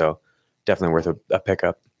year. So definitely worth a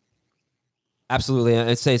pickup. Absolutely.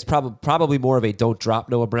 I'd say it's probably more of a don't drop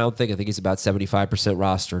Noah Brown thing. I think he's about 75%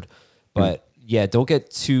 rostered. But yeah, don't get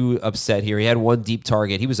too upset here. He had one deep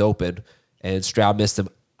target. He was open, and Stroud missed him.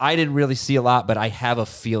 I didn't really see a lot, but I have a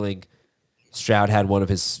feeling Stroud had one of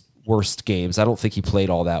his worst games. I don't think he played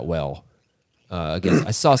all that well.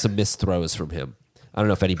 I saw some missed throws from him. I don't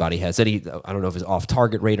know if anybody has any. I don't know if it's off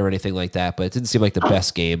target rate or anything like that, but it didn't seem like the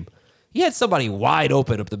best game. He had somebody wide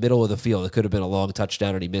open up the middle of the field. It could have been a long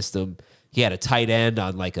touchdown, and he missed him. He had a tight end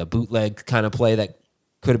on like a bootleg kind of play that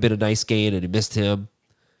could have been a nice gain, and he missed him.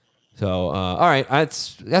 So, all right,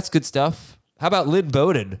 that's good stuff. How about Lynn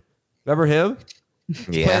Bowden? Remember him?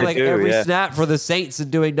 Yeah, playing like every snap for the Saints and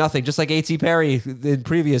doing nothing, just like A.T. Perry in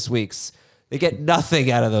previous weeks. They get nothing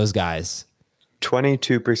out of those guys.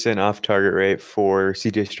 22% off target rate for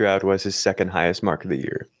C.J. Stroud was his second highest mark of the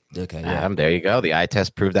year. Okay, yeah, There you go. The eye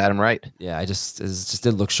test proved Adam right. yeah. It just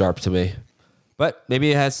didn't look sharp to me. But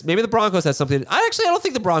maybe the Broncos had something. I don't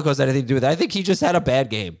think the Broncos had anything to do with it. I think he just had a bad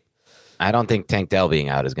game. I don't think Tank Dell being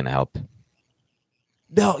out is going to help.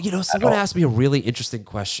 No, someone asked me a really interesting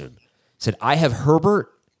question. Said, I have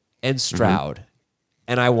Herbert and Stroud,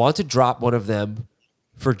 and I want to drop one of them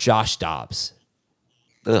for Josh Dobbs.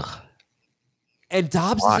 Ugh. And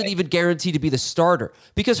Dobbs isn't even guaranteed to be the starter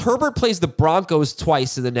because Herbert plays the Broncos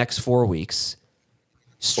twice in the next 4 weeks.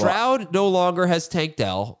 Stroud no longer has Tank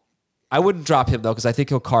Dell. I wouldn't drop him, though, because I think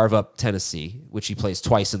he'll carve up Tennessee, which he plays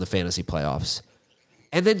twice in the fantasy playoffs.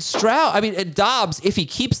 And then and Dobbs, if he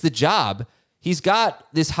keeps the job, he's got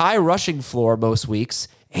this high rushing floor most weeks,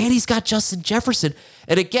 and he's got Justin Jefferson.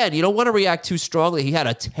 And again, you don't want to react too strongly. He had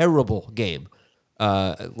a terrible game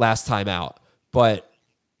last time out, but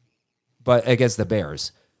against the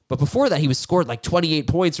Bears. But before that, he was scored like 28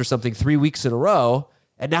 points or something 3 weeks in a row.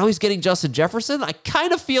 And now he's getting Justin Jefferson. I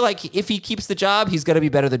kind of feel like if he keeps the job, he's going to be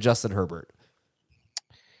better than Justin Herbert.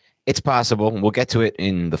 It's possible. We'll get to it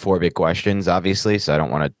in the 4 big questions, obviously, so I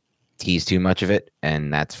don't want to tease too much of it.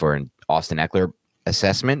 And that's for an Austin Ekeler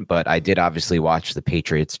assessment. But I did obviously watch the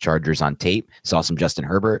Patriots-Chargers on tape. Saw some Justin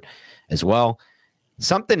Herbert as well.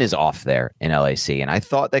 Something is off there in LAC. And I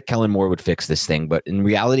thought that Kellen Moore would fix this thing. But in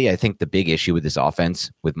reality, I think the big issue with this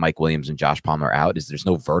offense with Mike Williams and Josh Palmer out is there's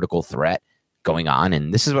no vertical threat going on.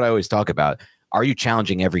 And this is what I always talk about. Are you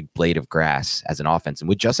challenging every blade of grass as an offense? And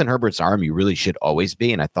with Justin Herbert's arm, you really should always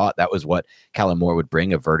be. And I thought that was what Kellen Moore would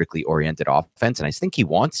bring, a vertically oriented offense. And I think he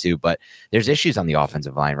wants to, but there's issues on the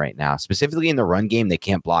offensive line right now. Specifically in the run game, they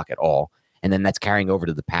can't block at all. And then that's carrying over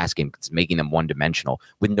to the pass game. It's making them one-dimensional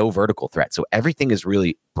with no vertical threat. So everything is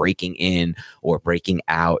really breaking in or breaking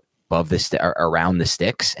out above the around the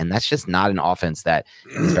sticks, and that's just not an offense that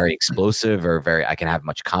is very explosive or I can have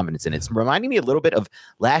much confidence in. It's reminding me a little bit of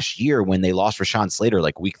last year when they lost Rashawn Slater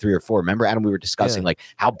like week 3 or 4. Remember, Adam, we were discussing like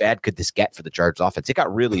how bad could this get for the Chargers offense? It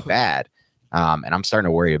got really bad, and I'm starting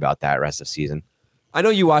to worry about that rest of the season. I know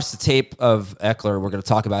you watched the tape of Ekeler. We're going to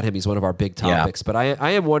talk about him. He's one of our big topics, but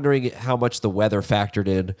I am wondering how much the weather factored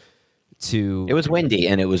in to. It was windy,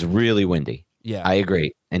 and it was really windy. Yeah, I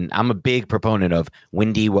agree. And I'm a big proponent of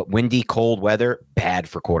windy, cold weather, bad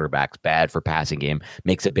for quarterbacks, bad for passing game,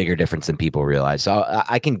 makes a bigger difference than people realize. So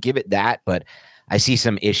I can give it that, but I see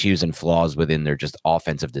some issues and flaws within their just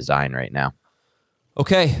offensive design right now.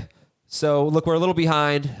 Okay. So look, we're a little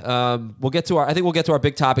behind. I think we'll get to our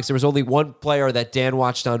big topics. There was only one player that Dan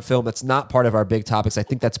watched on film that's not part of our big topics. I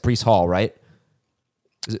think that's Breece Hall, right?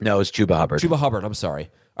 No, it's Chuba Hubbard. Chuba Hubbard, I'm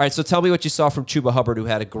sorry. All right, so tell me what you saw from Chuba Hubbard, who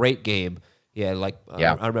had a great game. Yeah,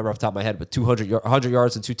 I remember off the top of my head, but 100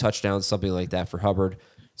 yards and 2 touchdowns, something like that for Hubbard.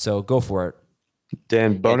 So go for it.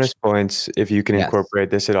 Dan, bonus points if you can incorporate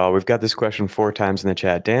this at all. We've got this question 4 times in the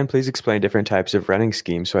chat. Dan, please explain different types of running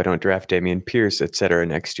schemes so I don't draft Dameon Pierce, et cetera,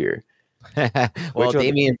 next year. Well,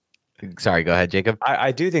 Dameon... Sorry, go ahead, Jacob.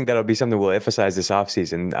 I do think that'll be something we'll emphasize this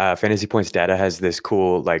offseason. Fantasy Points data has this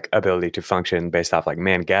cool ability to function based off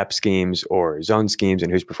man gap schemes or zone schemes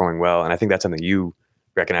and who's performing well. And I think that's something you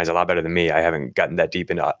recognize a lot better than me. I haven't gotten that deep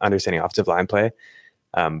into understanding offensive line play.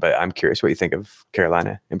 But I'm curious what you think of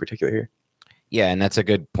Carolina in particular here. Yeah, and that's a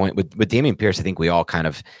good point. With Dameon Pierce, I think we all kind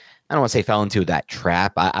of, I don't want to say fell into that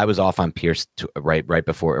trap. I was off on Pierce right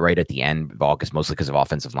at the end of August, mostly because of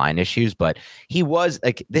offensive line issues. But he was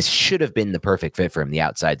this should have been the perfect fit for him, the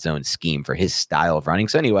outside zone scheme for his style of running.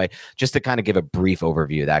 So anyway, just to kind of give a brief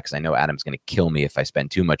overview of that, because I know Adam's going to kill me if I spend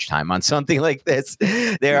too much time on something like this.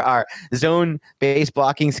 There are zone-based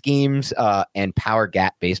blocking schemes and power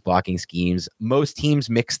gap-based blocking schemes. Most teams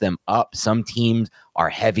mix them up. Some teams are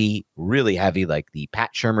heavy, really heavy, like the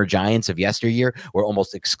Pat Shurmur Giants of yesteryear were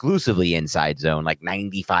almost exclusively inside zone, like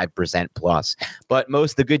 95% plus. But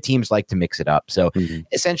most of the good teams like to mix it up. So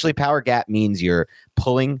essentially power gap means you're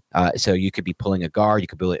pulling. So you could be pulling a guard, you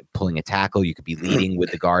could be pulling a tackle, you could be leading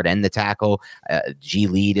with the guard and the tackle. G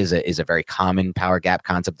lead is a very common power gap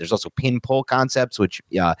concept. There's also pin pull concepts, which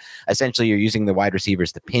essentially you're using the wide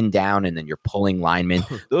receivers to pin down and then you're pulling linemen.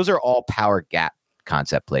 Those are all power gap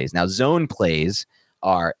concept plays. Now zone plays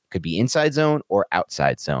could be inside zone or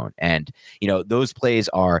outside zone. And, those plays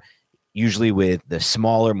are usually with the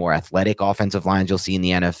smaller, more athletic offensive lines you'll see in the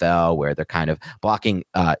NFL where they're kind of blocking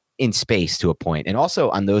in space to a point. And also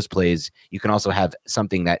on those plays, you can also have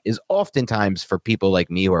something that is oftentimes for people like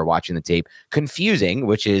me who are watching the tape confusing,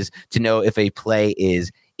 which is to know if a play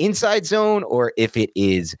is inside zone or if it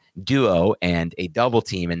is duo and a double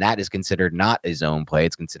team, and that is considered not a zone play.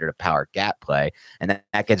 It's considered a power gap play, and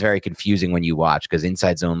that gets very confusing when you watch because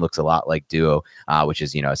inside zone looks a lot like duo, which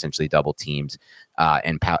is essentially double teams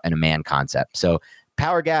and a man concept. So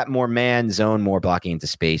power gap more man, zone more blocking into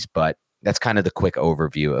space, but that's kind of the quick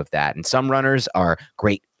overview of that. And some runners are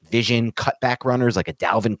great vision cutback runners, like a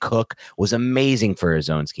Dalvin Cook was amazing for his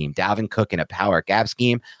zone scheme. Dalvin Cook in a power gap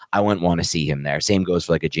scheme, I wouldn't want to see him there. Same goes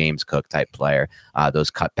for a James Cook type player,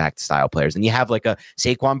 those cutback style players. And you have a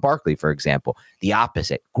Saquon Barkley, for example, the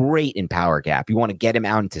opposite, great in power gap. You want to get him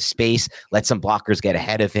out into space, let some blockers get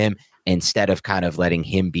ahead of him instead of kind of letting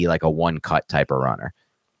him be like a one cut type of runner.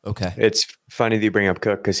 Okay. It's funny that you bring up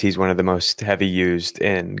Cook because he's one of the most heavy used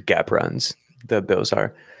in gap runs. The Bills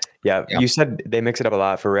are. Yeah, you said they mix it up a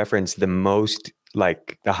lot. For reference, the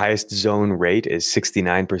highest zone rate is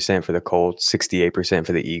 69% for the Colts, 68%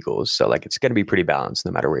 for the Eagles. So it's going to be pretty balanced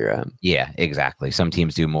no matter where you're at. Yeah, exactly. Some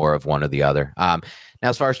teams do more of one or the other. Now,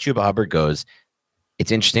 as far as Chuba Hubbard goes,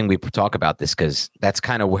 it's interesting we talk about this because that's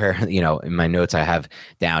kind of where, in my notes I have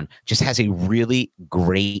down, just has a really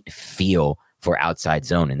great feel for outside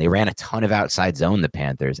zone. And they ran a ton of outside zone, the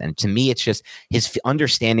Panthers. And to me, it's just his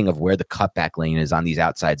understanding of where the cutback lane is on these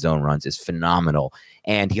outside zone runs is phenomenal.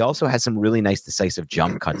 And he also has some really nice decisive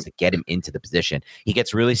jump cuts that get him into the position. He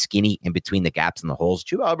gets really skinny in between the gaps and the holes.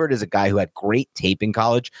 Chuba Hubbard is a guy who had great tape in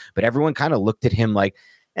college, but everyone kind of looked at him like,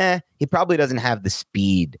 he probably doesn't have the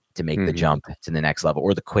speed to make the jump to the next level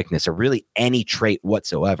or the quickness or really any trait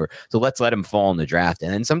whatsoever. So let's let him fall in the draft.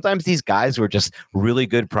 And then sometimes these guys who are just really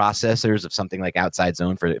good processors of something like outside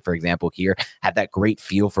zone, for example, here, have that great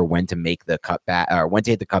feel for when to make the cutback or when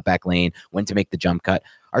to hit the cutback lane, when to make the jump cut,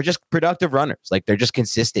 are just productive runners. They're just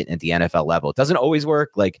consistent at the NFL level. It doesn't always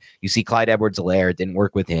work. You see Clyde Edwards-Helaire, it didn't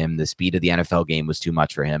work with him. The speed of the NFL game was too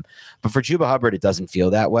much for him. But for Chuba Hubbard, it doesn't feel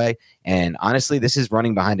that way. And honestly, this is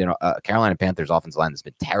running behind a Carolina Panthers offensive line that's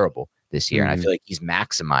been terrible this year. And I feel like he's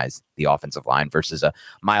maximized the offensive line versus a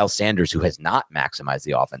Miles Sanders who has not maximized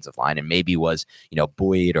the offensive line and maybe was,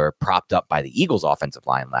 buoyed or propped up by the Eagles offensive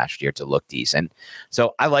line last year to look decent.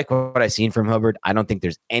 So I like what I've seen from Hubbard. I don't think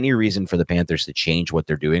there's any reason for the Panthers to change what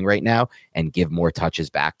they're doing right now and give more touches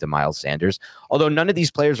back to Miles Sanders. Although none of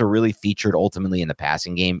these players are really featured ultimately in the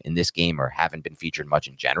passing game in this game or haven't been featured much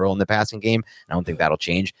in general in the passing game. I don't think that'll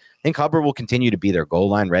change. I think Hubbard will continue to be their goal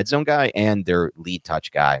line red zone guy and their lead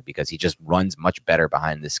touch guy because he just runs much better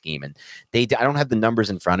behind this scheme. And I don't have the numbers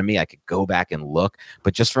in front of me. I could go back and look,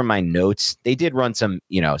 but just from my notes, they did run some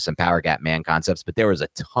power gap man concepts, but there was a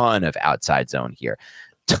ton of outside zone here,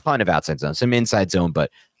 some inside zone,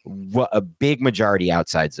 but a big majority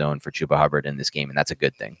outside zone for Chuba Hubbard in this game. And that's a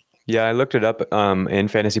good thing. Yeah, I looked it up in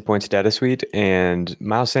Fantasy Points Data Suite, and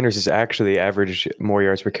Miles Sanders has actually averaged more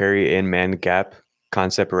yards per carry in man gap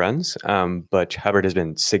concept runs, but Hubbard has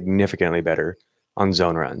been significantly better on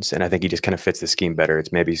zone runs, and I think he just kind of fits the scheme better.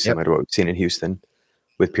 It's maybe similar to what we've seen in Houston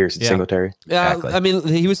with Pierce and Singletary. Yeah, Exactly. I mean,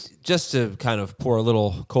 he was, just to kind of pour a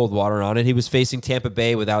little cold water on it, he was facing Tampa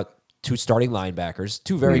Bay without two starting linebackers,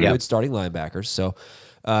 two very good starting linebackers, so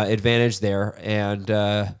advantage there. And,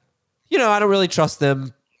 I don't really trust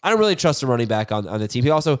them. I don't really trust the running back on the team.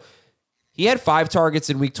 He had 5 targets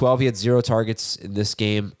in week 12. He had 0 targets in this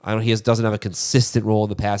game. He doesn't have a consistent role in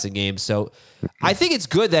the passing game. So I think it's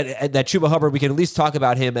good that Chuba Hubbard, we can at least talk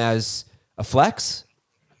about him as a flex,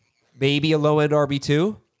 maybe a low end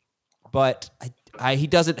RB2, but he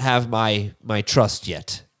doesn't have my trust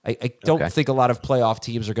yet. I don't think a lot of playoff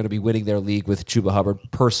teams are going to be winning their league with Chuba Hubbard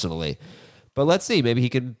personally, but let's see. Maybe he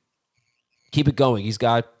can keep it going. He's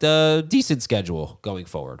got a decent schedule going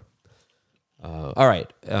forward. All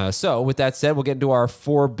right. So with that said, we'll get into our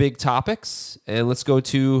 4 big topics, and let's go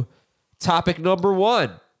to topic number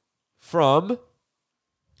 1 from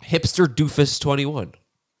Hipster Doofus 21.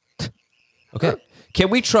 Okay. Can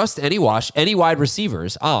we trust any wide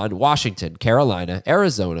receivers on Washington, Carolina,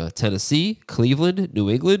 Arizona, Tennessee, Cleveland, New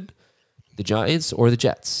England, the Giants, or the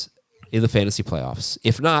Jets in the fantasy playoffs?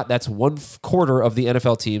 If not, that's 1/4 of the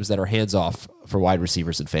NFL teams that are hands off for wide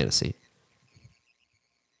receivers in fantasy.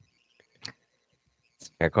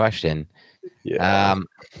 Fair question. Yeah.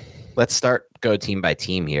 Let's go team by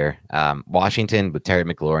team here. Washington with Terry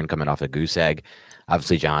McLaurin coming off a goose egg.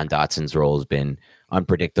 Obviously, John Dotson's role has been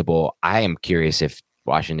unpredictable. I am curious if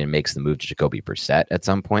Washington makes the move to Jacoby Brissett at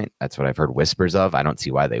some point. That's what I've heard whispers of. I don't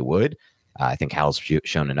see why they would. I think Hal's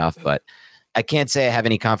shown enough, but I can't say I have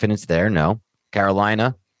any confidence there. No.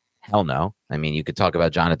 Carolina, hell no. I mean, you could talk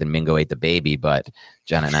about Jonathan Mingo ate the baby, but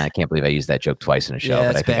John and I can't believe I used that joke twice in a show. Yeah,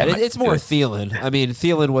 but that's bad. It's more Thielen. I mean,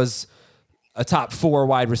 Thielen was a top 4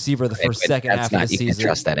 wide receiver the second half of the season. You can't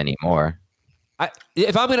trust that anymore.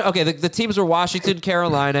 The teams were Washington,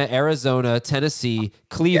 Carolina, Arizona, Tennessee,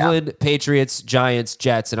 Cleveland, Patriots, Giants,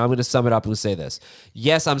 Jets, and I'm going to sum it up and say this.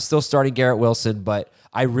 Yes, I'm still starting Garrett Wilson, but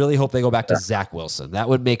I really hope they go back to Zach Wilson. That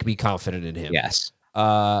would make me confident in him. Yes.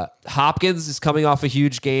 Hopkins is coming off a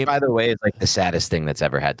huge game. By the way, it's like the saddest thing that's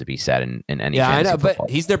ever had to be said in any. Yeah, I know, football. but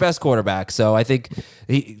he's their best quarterback. So I think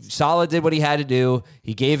Saleh did what he had to do.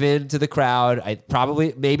 He gave in to the crowd.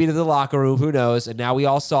 Maybe to the locker room. Who knows? And now we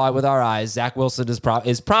all saw it with our eyes. Zach Wilson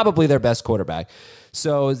is probably their best quarterback.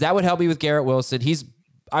 So that would help me with Garrett Wilson. He's,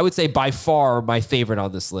 I would say, by far my favorite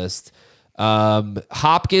on this list.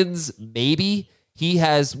 Hopkins, maybe. He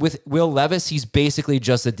has, with Will Levis, he's basically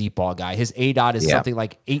just a deep ball guy. His ADOT is something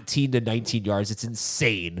like 18 to 19 yards. It's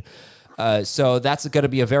insane. So that's going to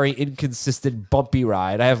be a very inconsistent, bumpy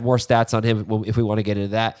ride. I have more stats on him if we want to get into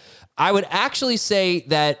that. I would actually say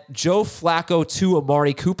that Joe Flacco to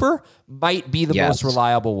Amari Cooper might be the most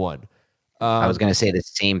reliable one. I was going to say the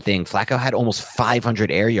same thing. Flacco had almost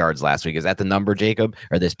 500 air yards last week. Is that the number, Jacob,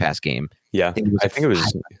 or this past game? Yeah, I think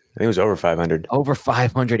it was over 500. Over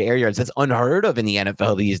 500 air yards. That's unheard of in the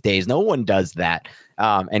NFL these days. No one does that.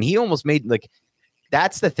 And he almost made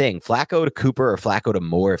that's the thing. Flacco to Cooper or Flacco to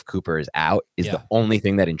Moore if Cooper is out is the only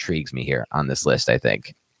thing that intrigues me here on this list, I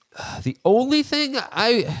think. The only thing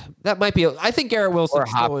I think Garrett Wilson or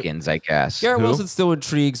Hopkins, I guess. Garrett Wilson still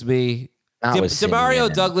intrigues me.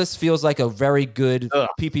 Demario Douglas feels like a very good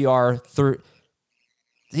PPR through.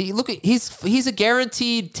 He's a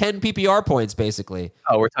guaranteed 10 PPR points basically.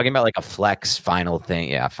 Oh, we're talking about like a flex final thing.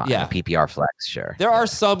 Yeah, fine. Yeah. PPR flex, sure. There are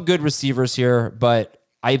some good receivers here, but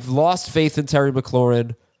I've lost faith in Terry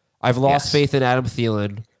McLaurin. I've lost faith in Adam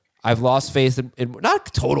Thielen. I've lost faith in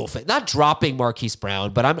not total faith, not dropping Marquise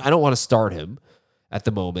Brown, but I don't want to start him at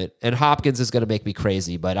the moment. And Hopkins is going to make me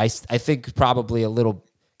crazy, but I think probably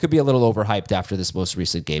could be a little overhyped after this most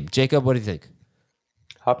recent game. Jacob, what do you think?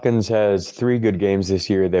 Hopkins has 3 good games this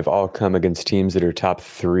year. They've all come against teams that are top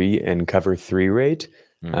 3 in cover 3 rate.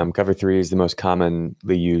 Cover 3 is the most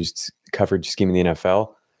commonly used coverage scheme in the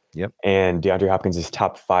NFL. Yep. And DeAndre Hopkins is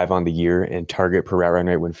top 5 on the year in target per route run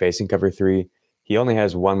rate when facing cover 3. He only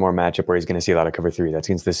has one more matchup where he's going to see a lot of cover 3. That's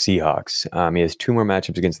against the Seahawks. He has 2 more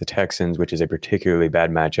matchups against the Texans, which is a particularly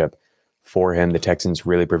bad matchup for him. The Texans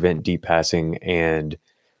really prevent deep passing and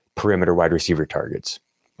perimeter wide receiver targets.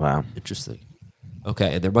 Wow. Interesting.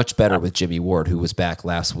 Okay, and they're much better with Jimmy Ward, who was back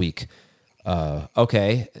last week.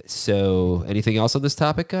 Okay. So anything else on this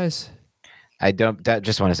topic, guys?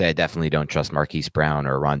 Just want to say I definitely don't trust Marquise Brown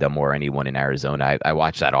or Rondell Moore or anyone in Arizona. I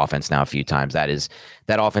watched that offense now a few times. That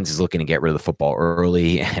offense is looking to get rid of the football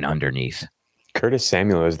early and underneath. Curtis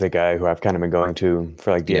Samuel is the guy who I've kind of been going to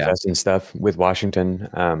for like DFS and stuff with Washington.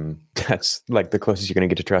 That's like the closest you're going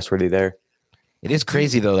to get to trustworthy there. It is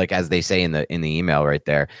crazy though, like as they say in the email right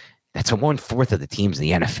there. That's 1/4 of the teams in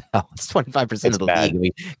the NFL. It's 25% of the league.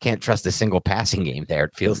 We can't trust a single passing game there.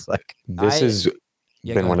 It feels like this is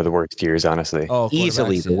been one of the worst years, honestly. Oh,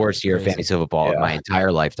 easily the worst year of fantasy football in my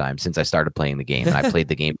entire lifetime since I started playing the game. And I played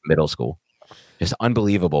the game in middle school. Just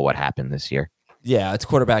unbelievable what happened this year. Yeah, it's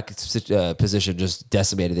quarterback position just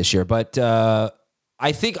decimated this year. But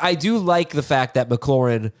I think I do like the fact that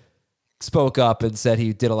McLaurin spoke up and said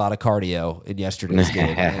he did a lot of cardio in yesterday's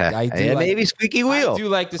game. I do maybe squeaky wheel. I do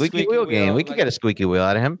like the squeaky wheel game. We could get a squeaky wheel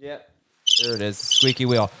out of him. Yeah. There it is, squeaky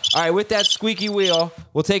wheel. All right, with that squeaky wheel,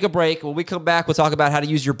 we'll take a break. When we come back, we'll talk about how to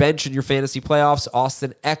use your bench in your fantasy playoffs,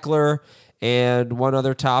 Austin Ekeler, and one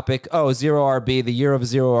other topic. Oh, zero RB, the year of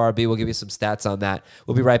zero RB. We'll give you some stats on that.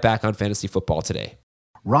 We'll be right back on Fantasy Football Today.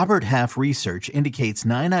 Robert Half research indicates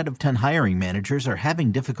 9 out of 10 hiring managers are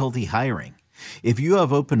having difficulty hiring. If you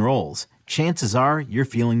have open roles, chances are you're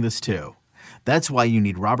feeling this too. That's why you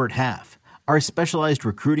need Robert Half. Our specialized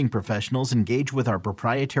recruiting professionals engage with our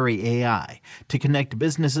proprietary AI to connect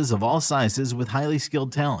businesses of all sizes with highly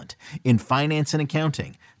skilled talent in finance and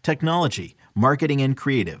accounting, technology, marketing and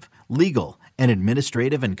creative, legal, and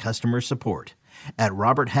administrative and customer support. At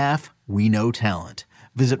Robert Half, we know talent.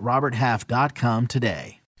 Visit roberthalf.com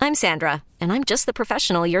today. I'm Sandra, and I'm just the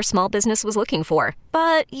professional your small business was looking for.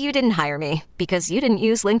 But you didn't hire me because you didn't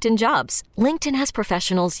use LinkedIn Jobs. LinkedIn has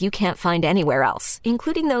professionals you can't find anywhere else,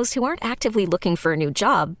 including those who aren't actively looking for a new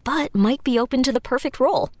job, but might be open to the perfect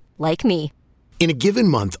role, like me. In a given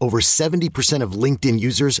month, over 70% of LinkedIn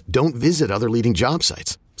users don't visit other leading job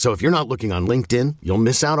sites. So if you're not looking on LinkedIn, you'll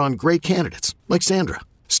miss out on great candidates like Sandra.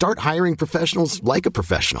 Start hiring professionals like a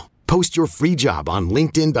professional. Post your free job on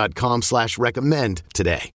linkedin.com/recommend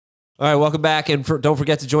today. All right, welcome back. And don't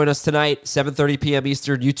forget to join us tonight, 7:30 p.m.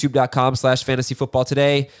 Eastern, youtube.com/fantasy football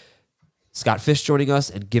today. Scott Fish joining us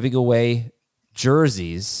and giving away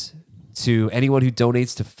jerseys to anyone who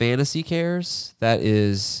donates to Fantasy Cares. That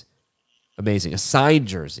is amazing. A signed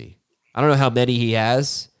jersey. I don't know how many he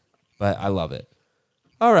has, but I love it.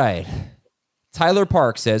 All right. Tyler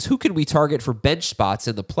Park says, who can we target for bench spots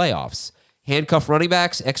in the playoffs? Handcuff running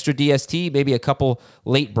backs, extra DST, maybe a couple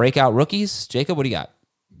late breakout rookies. Jacob, what do you got?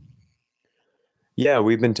 Yeah,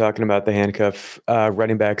 we've been talking about the handcuff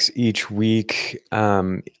running backs each week.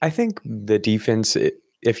 I think the defense,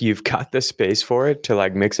 if you've got the space for it to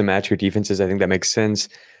like mix and match your defenses, I think that makes sense.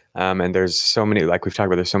 And there's so many, like we've talked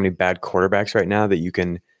about, there's so many bad quarterbacks right now that you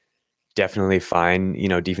can definitely find,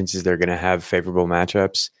 defenses that are going to have favorable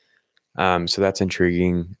matchups. So that's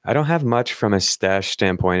intriguing. I don't have much from a stash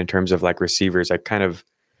standpoint in terms of like receivers. I kind of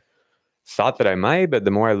thought that I might, but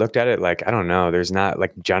the more I looked at it, like, I don't know, there's not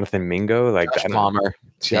like Jonathan Mingo, like Josh Palmer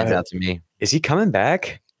stands out to me. Is he coming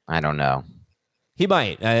back? I don't know. He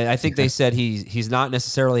might. I think they said he's not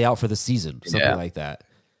necessarily out for the season, something like that.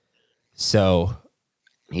 So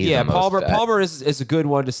Palmer is a good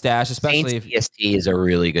one to stash, especially if DST is a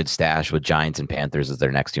really good stash with Giants and Panthers as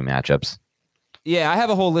their next two matchups. Yeah, I have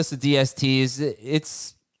a whole list of DSTs.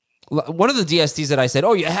 It's one of the DSTs that I said,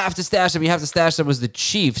 you have to stash them, was the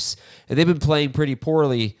Chiefs. And they've been playing pretty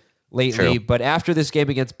poorly lately. True. But after this game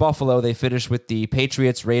against Buffalo, they finished with the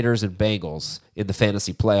Patriots, Raiders, and Bengals in the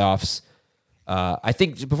fantasy playoffs. I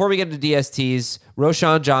think before we get into DSTs,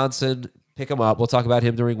 Roshan Johnson, pick him up. We'll talk about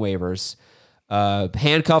him during waivers.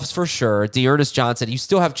 Handcuffs for sure. Dearness Johnson. You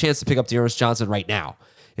still have a chance to pick up Dearness Johnson right now.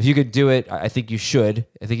 If you could do it, I think you should.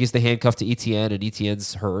 I think he's the handcuff to ETN, and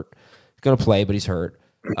ETN's hurt. He's going to play, but he's hurt.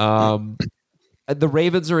 The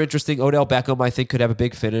Ravens are interesting. Odell Beckham, I think, could have a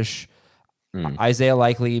big finish. Isaiah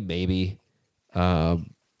Likely, maybe.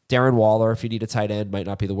 Darren Waller, if you need a tight end, might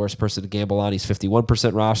not be the worst person to gamble on. He's 51%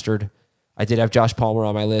 rostered. I did have Josh Palmer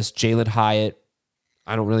on my list. Jalen Hyatt.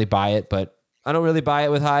 I don't really buy it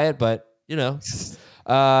with Hyatt, but, and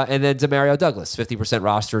then Demario Douglas, 50%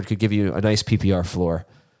 rostered, could give you a nice PPR floor.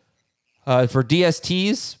 For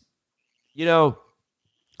DSTs,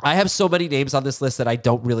 I have so many names on this list that I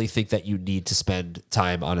don't really think that you need to spend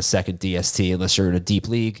time on a second DST unless you're in a deep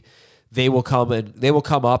league. They will come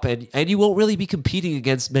up and you won't really be competing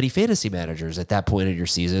against many fantasy managers at that point in your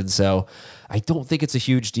season. So I don't think it's a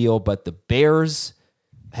huge deal, but the Bears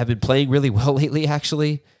have been playing really well lately,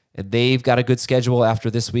 actually, and they've got a good schedule after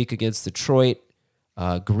this week against Detroit.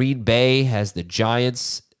 Green Bay has the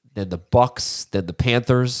Giants, then the Bucks, then the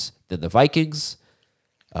Panthers, than the Vikings.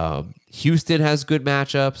 Houston has good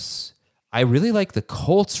matchups. I really like the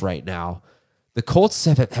Colts right now. The Colts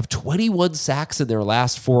have 21 sacks in their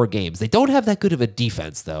last 4 games. They don't have that good of a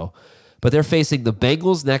defense, though. But they're facing the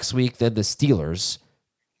Bengals next week, then the Steelers,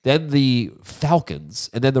 then the Falcons,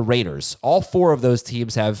 and then the Raiders. All 4 of those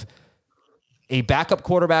teams have a backup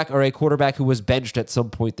quarterback or a quarterback who was benched at some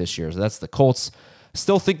point this year. So that's the Colts.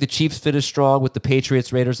 Still think the Chiefs finish strong with the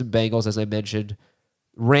Patriots, Raiders, and Bengals, as I mentioned.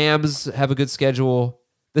 Rams have a good schedule.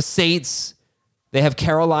 The Saints, they have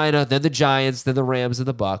Carolina, then the Giants, then the Rams and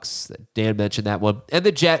the Bucks. Dan mentioned that one. And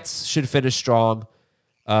the Jets should finish strong.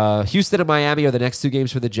 Houston and Miami are the next 2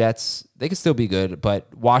 games for the Jets. They can still be good, but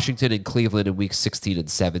Washington and Cleveland in weeks 16 and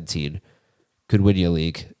 17 could win you a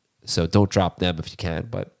league. So don't drop them if you can.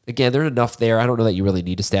 But again, there's enough there. I don't know that you really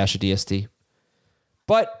need to stash a DST.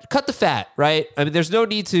 But cut the fat, right? I mean, there's no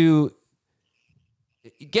need to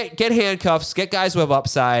get handcuffs, get guys who have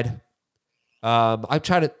upside. I'm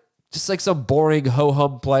trying to, just like some boring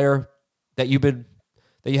ho-hum player that you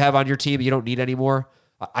have on your team you don't need anymore.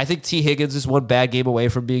 I think T. Higgins is one bad game away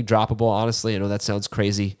from being droppable, honestly. I know that sounds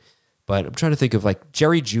crazy, but I'm trying to think of like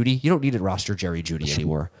Jerry Jeudy. You don't need to roster Jerry Jeudy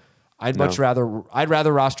anymore. I'd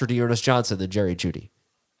rather roster Dearness Johnson than Jerry Jeudy.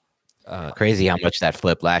 Crazy how much that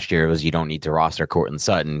flip last year was. You don't need to roster Courtland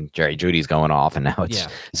Sutton. Jerry Judy's going off, and now it's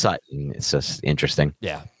Sutton. It's just interesting.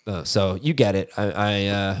 Yeah. So you get it.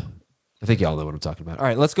 I think y'all know what I'm talking about. All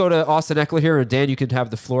right, let's go to Austin Ekeler here, and Dan, you can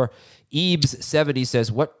have the floor. Eebs70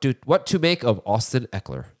 says, what to make of Austin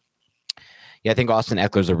Ekeler? Yeah, I think Austin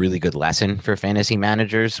Ekeler is a really good lesson for fantasy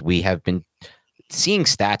managers. We have been seeing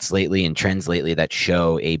stats lately and trends lately that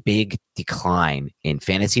show a big decline in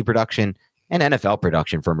fantasy production and NFL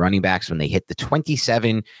production from running backs when they hit the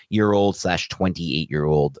 27-year-old /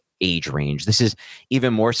 28-year-old age range. This is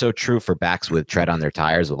even more so true for backs with tread on their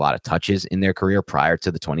tires, with a lot of touches in their career prior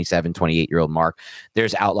to the 27, 28-year-old mark.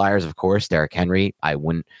 There's outliers, of course. Derrick Henry, I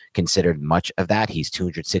wouldn't consider much of that. He's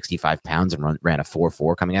 265 pounds and ran a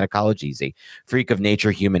 4.4 coming out of college. He's a freak of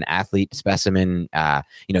nature, human athlete specimen,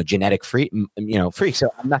 genetic freak.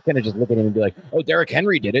 So I'm not going to just look at him and be like, oh, Derrick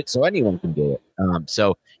Henry did it, so anyone can do it.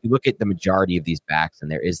 So you look at the majority of these backs,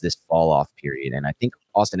 and there is this fall off period. And I think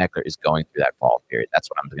Austin Ekeler is going through that fall period. That's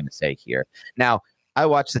what I'm going to say here. Now, I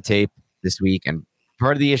watched the tape this week, and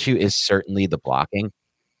part of the issue is certainly the blocking.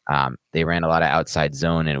 They ran a lot of outside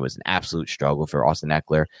zone, and it was an absolute struggle for Austin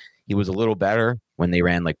Ekeler. He was a little better when they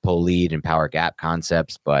ran like pull lead and power gap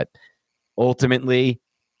concepts, but ultimately,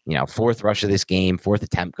 fourth rush of this game, 4th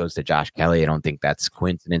attempt goes to Josh Kelly. I don't think that's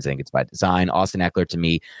coincidence. I think it's by design. Austin Ekeler, to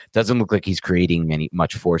me, doesn't look like he's creating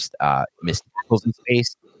much forced missed tackles in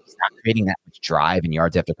space. He's not creating that much drive and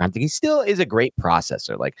yards after contact. He still is a great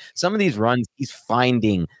processor. Like some of these runs, he's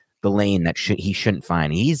finding the lane that he shouldn't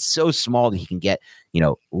find. He's so small that he can get,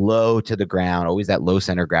 low to the ground, always that low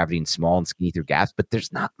center of gravity and small and skinny through gaps, but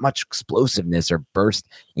there's not much explosiveness or burst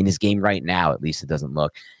in his game right now. At least it doesn't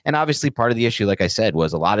look. And obviously part of the issue, like I said,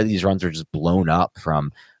 was a lot of these runs were just blown up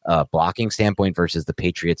from a blocking standpoint versus the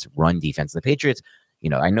Patriots run defense. The Patriots,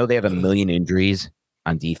 I know they have a million injuries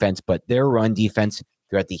on defense, but their run defense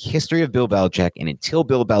throughout the history of Bill Belichick, and until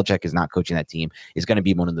Bill Belichick is not coaching that team, is going to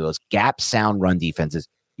be one of those gap sound run defenses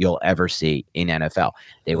you'll ever see in NFL.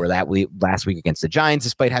 They were that way last week against the Giants,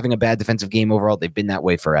 despite having a bad defensive game overall. They've been that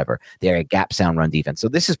way forever. They're a gap sound run defense. So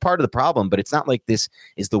this is part of the problem, but it's not like this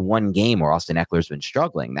is the one game where Austin Ekeler's been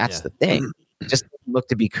struggling. That's the thing. Just doesn't look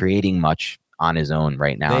to be creating much on his own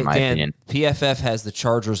right now, in my opinion. PFF has the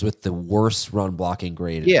Chargers with the worst run blocking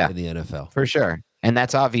grade in the NFL. For sure. And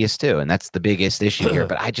that's obvious too. And that's the biggest issue here.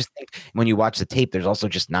 But I just think when you watch the tape, there's also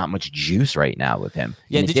just not much juice right now with him.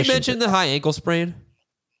 Yeah. Did you mention the high ankle sprain?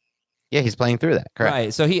 Yeah, he's playing through that. Correct.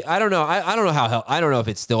 Right. So I don't know. I don't know I don't know if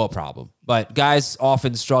it's still a problem, but guys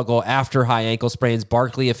often struggle after high ankle sprains.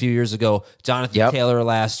 Barkley a few years ago, Jonathan Taylor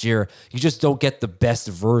last year. You just don't get the best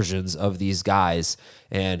versions of these guys.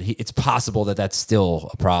 And it's possible that that's still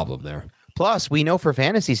a problem there. Plus, we know for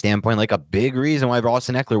fantasy standpoint, like a big reason why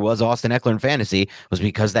Austin Ekeler was Austin Ekeler in fantasy was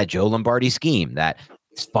because that Joe Lombardi scheme that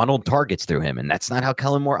funneled targets through him. And that's not how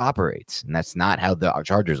Kellen Moore operates. And that's not how the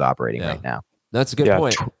Chargers are operating right now. That's a good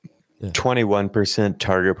point. 21%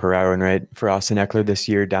 target per hour rate for Austin Ekeler this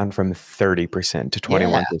year, down from 30% to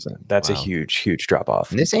 21%. That's a huge drop off.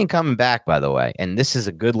 And this ain't coming back, by the way. And this is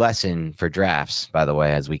a good lesson for drafts, by the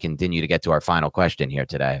way, as we continue to get to our final question here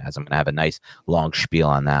today, as I'm going to have a nice long spiel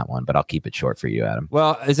on that one, but I'll keep it short for you, Adam.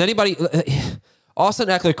 Well, is anybody Austin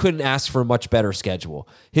Ekeler couldn't ask for a much better schedule.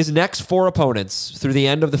 His next 4 opponents through the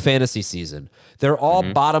end of the fantasy season, they're all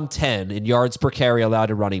bottom 10 in yards per carry allowed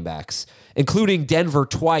to running backs, including Denver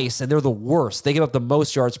twice, and they're the worst. They give up the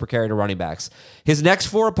most yards per carry to running backs. His next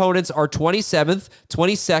 4 opponents are 27th,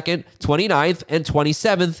 22nd, 29th, and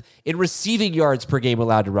 27th in receiving yards per game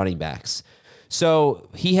allowed to running backs. So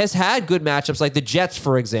he has had good matchups, like the Jets,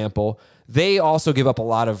 for example. They also give up a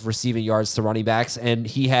lot of receiving yards to running backs, and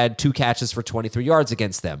he had 2 catches for 23 yards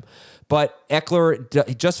against them. But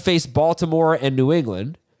Ekeler just faced Baltimore and New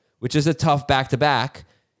England, which is a tough back-to-back.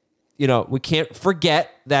 You know, we can't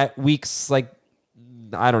forget that weeks 8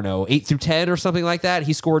 through 10 or something like that,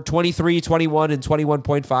 he scored 23, 21, and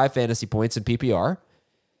 21.5 fantasy points in PPR.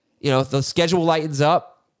 You know, the schedule lightens up.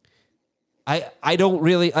 I don't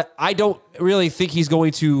really think he's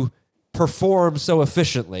going to perform so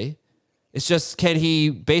efficiently. It's just, can he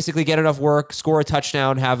basically get enough work, score a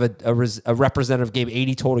touchdown, have a representative game,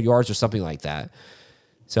 80 total yards or something like that?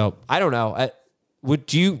 So I don't know.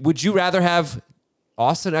 Would you rather have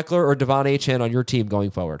Austin Ekeler or Devon Achane on your team going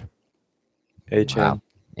forward? Achane. Wow.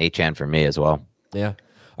 Achane for me as well. Yeah.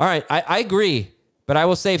 All right. I agree. But I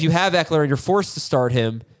will say, if you have Ekeler and you're forced to start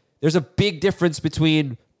him, there's a big difference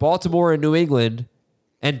between Baltimore and New England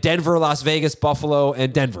and Denver, Las Vegas, Buffalo,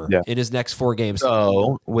 and Denver in his next 4 games.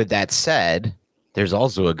 So with that said, there's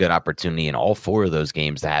also a good opportunity in all 4 of those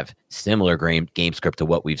games to have similar game script to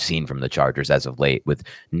what we've seen from the Chargers as of late, with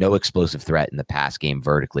no explosive threat in the pass game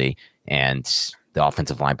vertically and the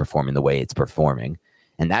offensive line performing the way it's performing.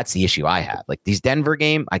 And that's the issue I have. Like these Denver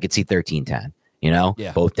game, I could see 13-10,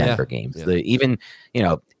 both Denver games.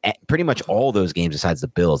 Yeah. Pretty much all those games besides the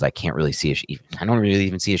Bills, I can't really see I don't really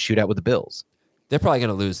even see a shootout with the Bills. They're probably going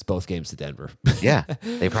to lose both games to Denver. Yeah,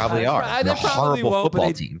 they probably are. They're a horrible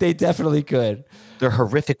football team. They definitely could. They're a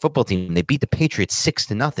horrific football team. They beat the Patriots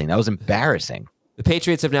 6-0. That was embarrassing. The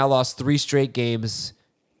Patriots have now lost 3 straight games,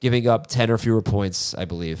 giving up 10 or fewer points, I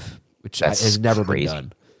believe, which has never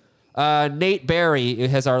been done. Nate Barry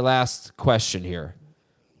has our last question here.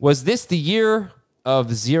 Was this the year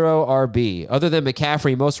of 0 RB? Other than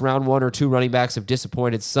McCaffrey, most round 1 or 2 running backs have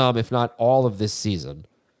disappointed some, if not all, of this season.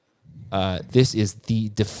 This is the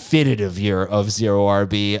definitive year of 0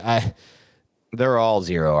 RB. They're all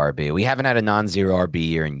 0 RB. We haven't had a non-0 RB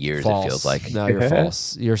year in years. False. It feels like. No, you're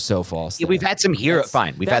false. You're so false. Yeah, we've had some hero.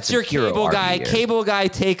 Fine, we've had some your hero cable RB guy. years. Cable guy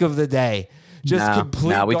take of the day. Just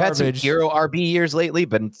complete we've garbage. had some hero RB years lately,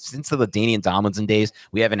 but since the LaDainian Tomlinson days,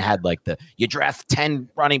 we haven't had you draft 10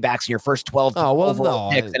 running backs in your first 12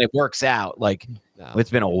 overall picks, and it works out. It's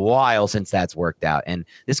been a while since that's worked out, and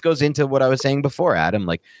this goes into what I was saying before, Adam.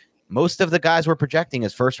 Most of the guys we're projecting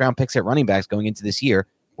as first-round picks at running backs going into this year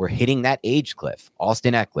were hitting that age cliff.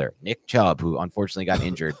 Austin Ekeler, Nick Chubb, who unfortunately got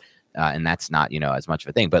injured, and that's not as much of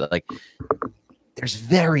a thing. But there's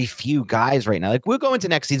very few guys right now. We'll go into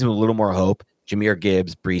next season with a little more hope. Jahmyr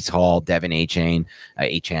Gibbs, Breece Hall, Devon Achane,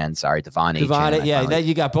 Devon Achane. Yeah, then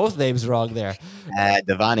you got both names wrong there.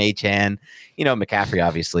 Devon Achane, McCaffrey,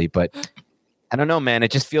 obviously, but I don't know, man.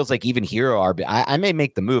 It just feels like even hero RB. I may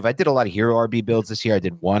make the move. I did a lot of hero RB builds this year. I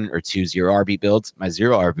did 1 or 2 0 RB builds. My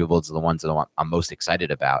 0 RB builds are the ones that I'm most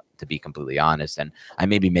excited about, to be completely honest. And I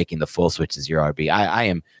may be making the full switch to 0 RB. I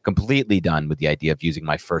am completely done with the idea of using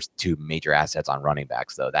my first 2 major assets on running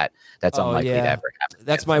backs, though. That's unlikely to ever happen.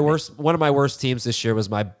 That's my worst. One of my worst teams this year was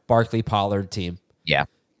my Barkley Pollard team. Yeah.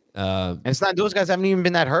 And it's not, those guys haven't even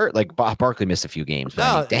been that hurt. Barkley missed a few games.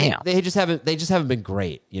 But damn. They just haven't been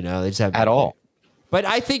great. They just haven't at all. But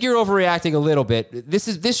I think you're overreacting a little bit.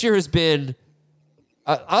 This year has been.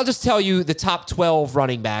 I'll just tell you the top 12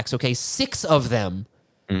 running backs. Okay, 6 of them,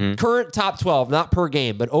 current top 12, not per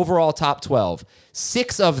game, but overall top 12.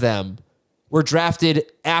 6 of them were drafted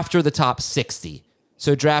after the top 60,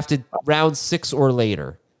 so drafted round 6 or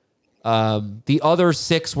later. The other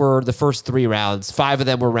 6 were the first 3 rounds. 5 of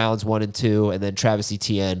them were rounds 1 and 2, and then Travis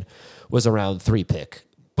Etienne was a round 3 pick.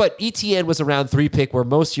 But Etienne was a round 3 pick, where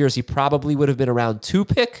most years he probably would have been a round 2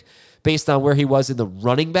 pick based on where he was in the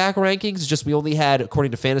running back rankings. Just we only had,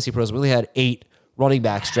 according to Fantasy Pros, we only had 8 running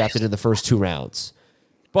backs drafted in the first 2 rounds.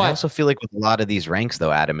 But I also feel like with a lot of these ranks,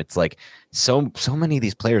 though, Adam, it's so many of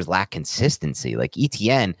these players lack consistency. Like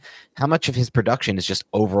Etienne, how much of his production is just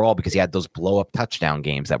overall because he had those blow-up touchdown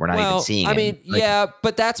games that we're not even seeing? I mean,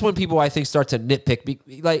 but that's when people, I think, start to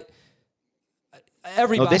nitpick.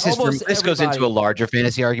 Everybody, this goes into a larger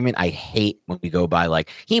fantasy argument. I hate when we go by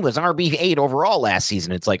he was RB8 overall last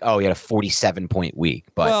season. It's he had a 47-point week.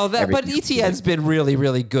 But Etienne's been really,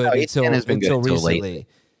 really good until recently.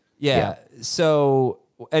 Yeah. So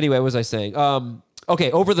anyway, what was I saying?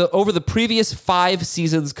 Okay, over the previous 5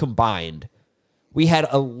 seasons combined, we had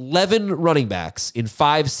 11 running backs in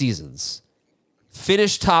 5 seasons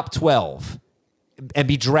finish top 12 and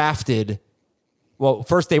be drafted. Well,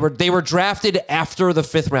 first they were drafted after the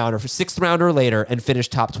 5th round or 6th round or later and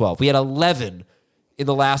finished top 12. We had 11 in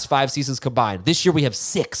the last 5 seasons combined. This year we have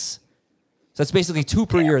 6. So that's basically 2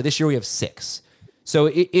 per year. This year we have 6. So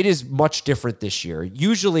it is much different this year.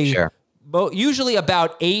 Usually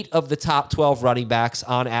about 8 of the top 12 running backs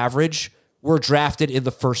on average were drafted in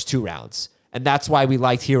the first 2 rounds. And that's why we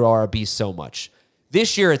liked Hero RB so much.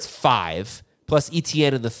 This year it's 5, plus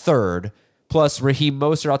ETN in the 3rd, plus Raheem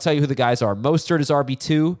Mostert. I'll tell you who the guys are. Mostert is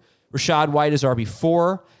RB2. Rashad White is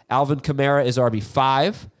RB4. Alvin Kamara is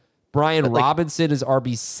RB5. Brian Robinson is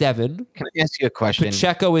RB7. Can I ask you a question?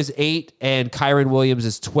 Pacheco is 8, and Kyron Williams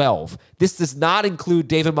is 12. This does not include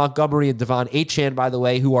David Montgomery and Devon Achane, by the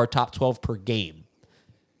way, who are top 12 per game.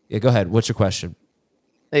 Yeah, go ahead. What's your question?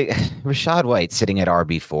 Rashad White sitting at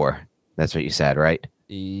RB4. That's what you said, right?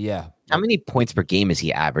 Yeah. How many points per game is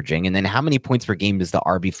he averaging? And then how many points per game is the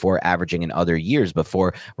RB4 averaging in other years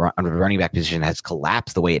before the running back position has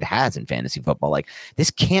collapsed the way it has in fantasy football? Like,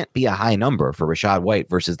 this can't be a high number for Rashad White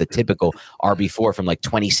versus the typical RB4 from like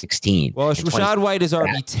 2016. Well, Rashad White is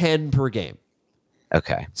RB10 per game.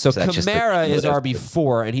 Okay. So Kamara is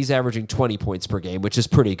RB4, and he's averaging 20 points per game, which is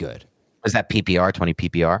pretty good. Is that PPR, 20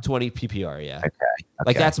 PPR? 20 PPR, yeah. Okay.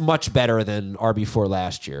 Like, that's much better than RB4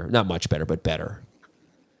 last year. Not much better, but better.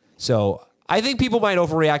 So I think people might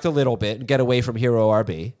overreact a little bit and get away from Hero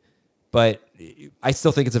RB, but I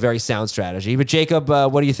still think it's a very sound strategy. But Jacob,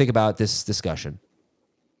 what do you think about this discussion?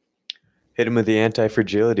 Hit him with the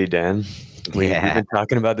anti-fragility, Dan. We've been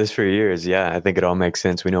talking about this for years. Yeah, I think it all makes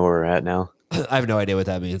sense. We know where we're at now. I have no idea what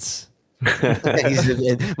that means.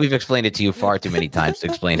 We've explained it to you far too many times to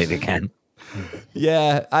explain it again.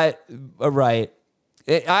 Yeah, right.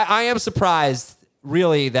 I am surprised,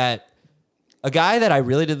 really, that a guy that I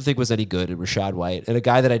really didn't think was any good in Rashad White and a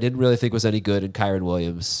guy that I didn't really think was any good in Kyron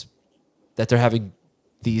Williams, that they're having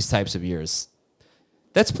these types of years.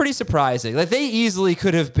 That's pretty surprising. Like, they easily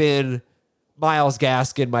could have been Myles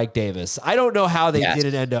Gaskin, Mike Davis. I don't know how they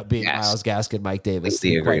didn't end up being Myles Gaskin, Mike Davis. I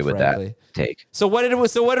agree with that take. So what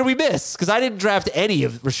did we miss? Because I didn't draft any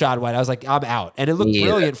of Rashad White. I was like, I'm out. And it looked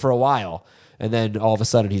brilliant for a while. And then all of a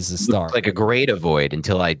sudden he's a star. Like a great avoid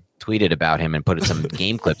until I tweeted about him and put some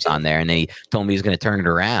game clips on there. And then he told me he was going to turn it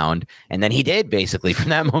around. And then he did, basically, from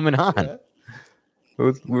that moment on.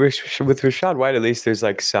 With Rashad White, at least there's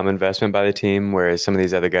like some investment by the team, whereas some of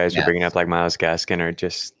these other guys you're bringing up, like Myles Gaskin, are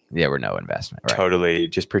just we're no investment. Right? Totally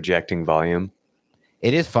just projecting volume.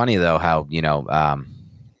 It is funny though how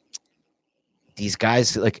these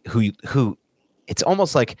guys like who it's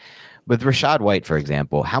almost like with Rashad White, for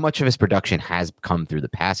example, how much of his production has come through the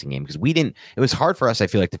passing game? Because it was hard for us, I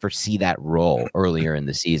feel like, to foresee that role earlier in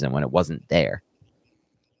the season when it wasn't there.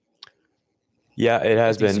 Yeah, it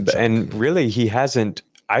has been. And really, he hasn't.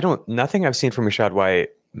 Nothing I've seen from Rashad White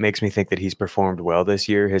makes me think that he's performed well this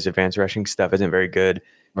year. His advanced rushing stuff isn't very good.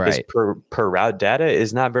 Right. His per route data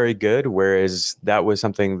is not very good, whereas that was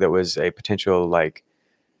something that was a potential like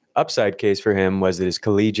upside case for him, was that his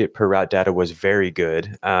collegiate per route data was very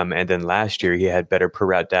good. And then last year he had better per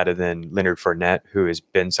route data than Leonard Fournette, who has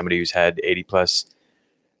been somebody who's had 80 plus,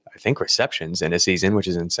 I think, receptions in a season, which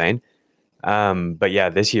is insane. But yeah,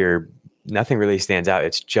 this year, nothing really stands out.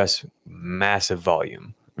 It's just massive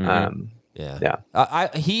volume.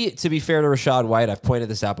 Mm-hmm. He, to be fair to Rashad White, I've pointed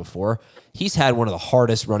this out before, he's had one of the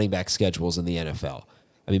hardest running back schedules in the NFL.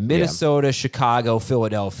 I mean, Minnesota, Chicago,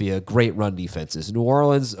 Philadelphia, great run defenses. New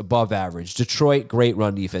Orleans, above average. Detroit, great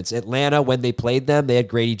run defense. Atlanta, when they played them, they had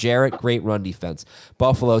Grady Jarrett, great run defense.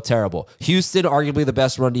 Buffalo, terrible. Houston, arguably the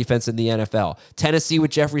best run defense in the NFL. Tennessee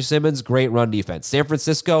with Jeffrey Simmons, great run defense. San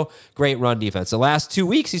Francisco, great run defense. The last 2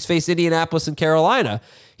 weeks, he's faced Indianapolis and Carolina.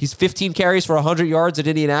 He's 15 carries for 100 yards at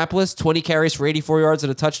Indianapolis, 20 carries for 84 yards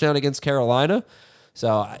and a touchdown against Carolina.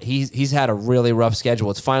 So he's had a really rough schedule.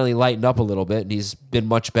 It's finally lightened up a little bit, and he's been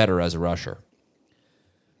much better as a rusher.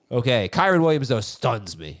 Okay, Kyron Williams, though,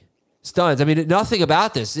 stuns me. Stuns. I mean, nothing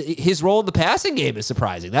about this. His role in the passing game is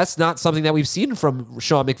surprising. That's not something that we've seen from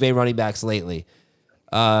Sean McVay running backs lately.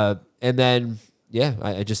 And then,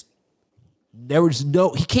 I just there was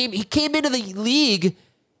no. He came into the league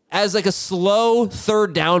as like a slow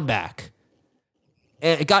third down back,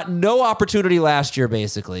 and got no opportunity last year,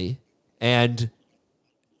 basically, and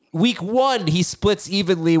Week 1, he splits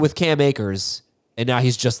evenly with Cam Akers, and now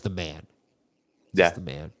he's just the man. Just the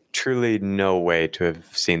man. Truly no way to have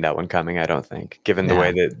seen that one coming, I don't think, given the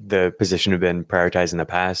way that the position had been prioritized in the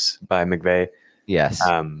past by McVay. Yes.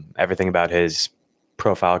 Everything about his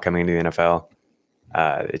profile coming into the NFL,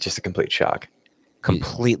 it's just a complete shock.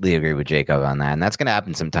 Completely agree with Jacob on that. And that's going to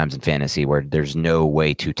happen sometimes in fantasy where there's no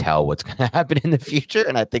way to tell what's going to happen in the future.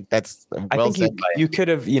 And I think that's you could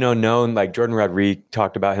have, known, like Jordan Rodriguez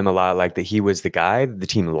talked about him a lot, like that he was the guy, the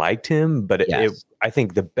team liked him. But I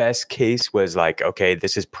think the best case was like, okay,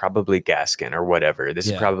 this is probably Gaskin or whatever. This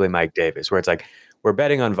is probably Mike Davis, where it's like, we're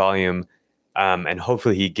betting on volume. And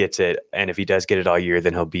hopefully he gets it. And if he does get it all year,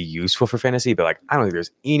 then he'll be useful for fantasy. But like, I don't think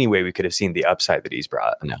there's any way we could have seen the upside that he's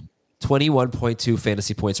brought. No. 21.2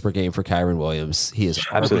 fantasy points per game for Kyron Williams. He is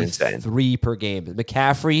absolutely insane. 3 per game.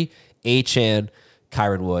 McCaffrey, Achane,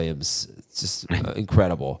 Kyron Williams. It's just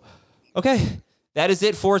incredible. Okay, that is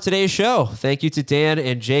it for today's show. Thank you to Dan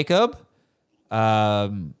and Jacob.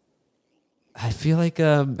 I feel like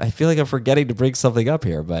I'm forgetting to bring something up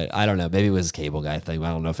here, but I don't know. Maybe it was a cable guy thing. I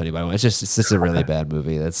don't know if anybody. It's just a really bad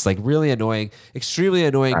movie. It's like really annoying, extremely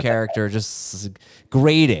annoying character. Just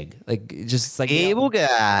grating, just like cable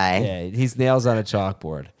guy. Yeah, he's nails on a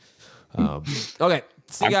chalkboard. Okay,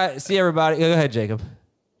 see everybody. Go ahead, Jacob.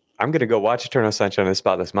 I'm going to go watch Eternal Sunshine of the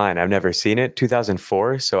Spotless Mind. I've never seen it.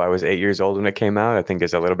 2004, so I was 8 years old when it came out. I think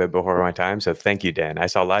it's a little bit before my time, so thank you, Dan. I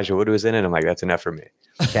saw Elijah Wood was in it. I'm like, that's enough for me.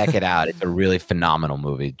 Check it out. It's a really phenomenal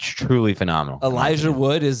movie. Truly phenomenal. Elijah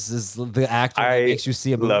Wood is the actor that makes you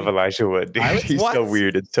see a movie. I love Elijah Wood. Dude. He's so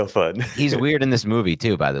weird. It's so fun. He's weird in this movie,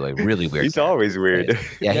 too, by the way. Really weird. He's always weird.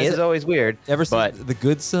 Yeah, he is always weird. Ever seen The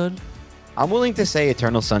Good Son? I'm willing to say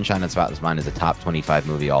Eternal Sunshine of the Spotless Mind is a top 25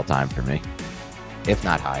 movie all time for me. If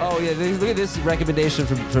not higher. Oh, yeah. Look at this recommendation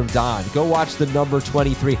from Don. Go watch The Number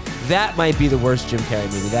 23. That might be the worst Jim Carrey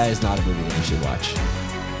movie. That is not a movie that you should watch.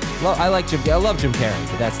 I love Jim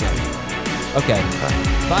Carrey, but that's not it. Okay.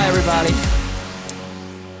 Bye, everybody.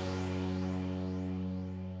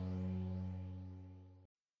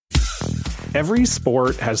 Every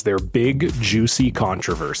sport has their big, juicy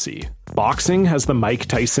controversy. Boxing has the Mike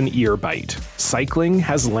Tyson ear bite. Cycling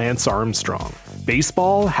has Lance Armstrong.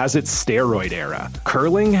 Baseball has its steroid era.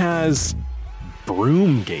 Curling has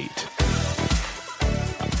Broomgate.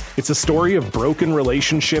 It's a story of broken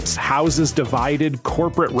relationships, houses divided,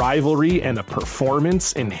 corporate rivalry, and a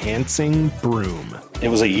performance-enhancing broom. It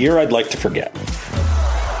was a year I'd like to forget.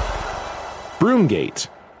 Broomgate.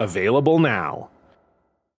 Available now.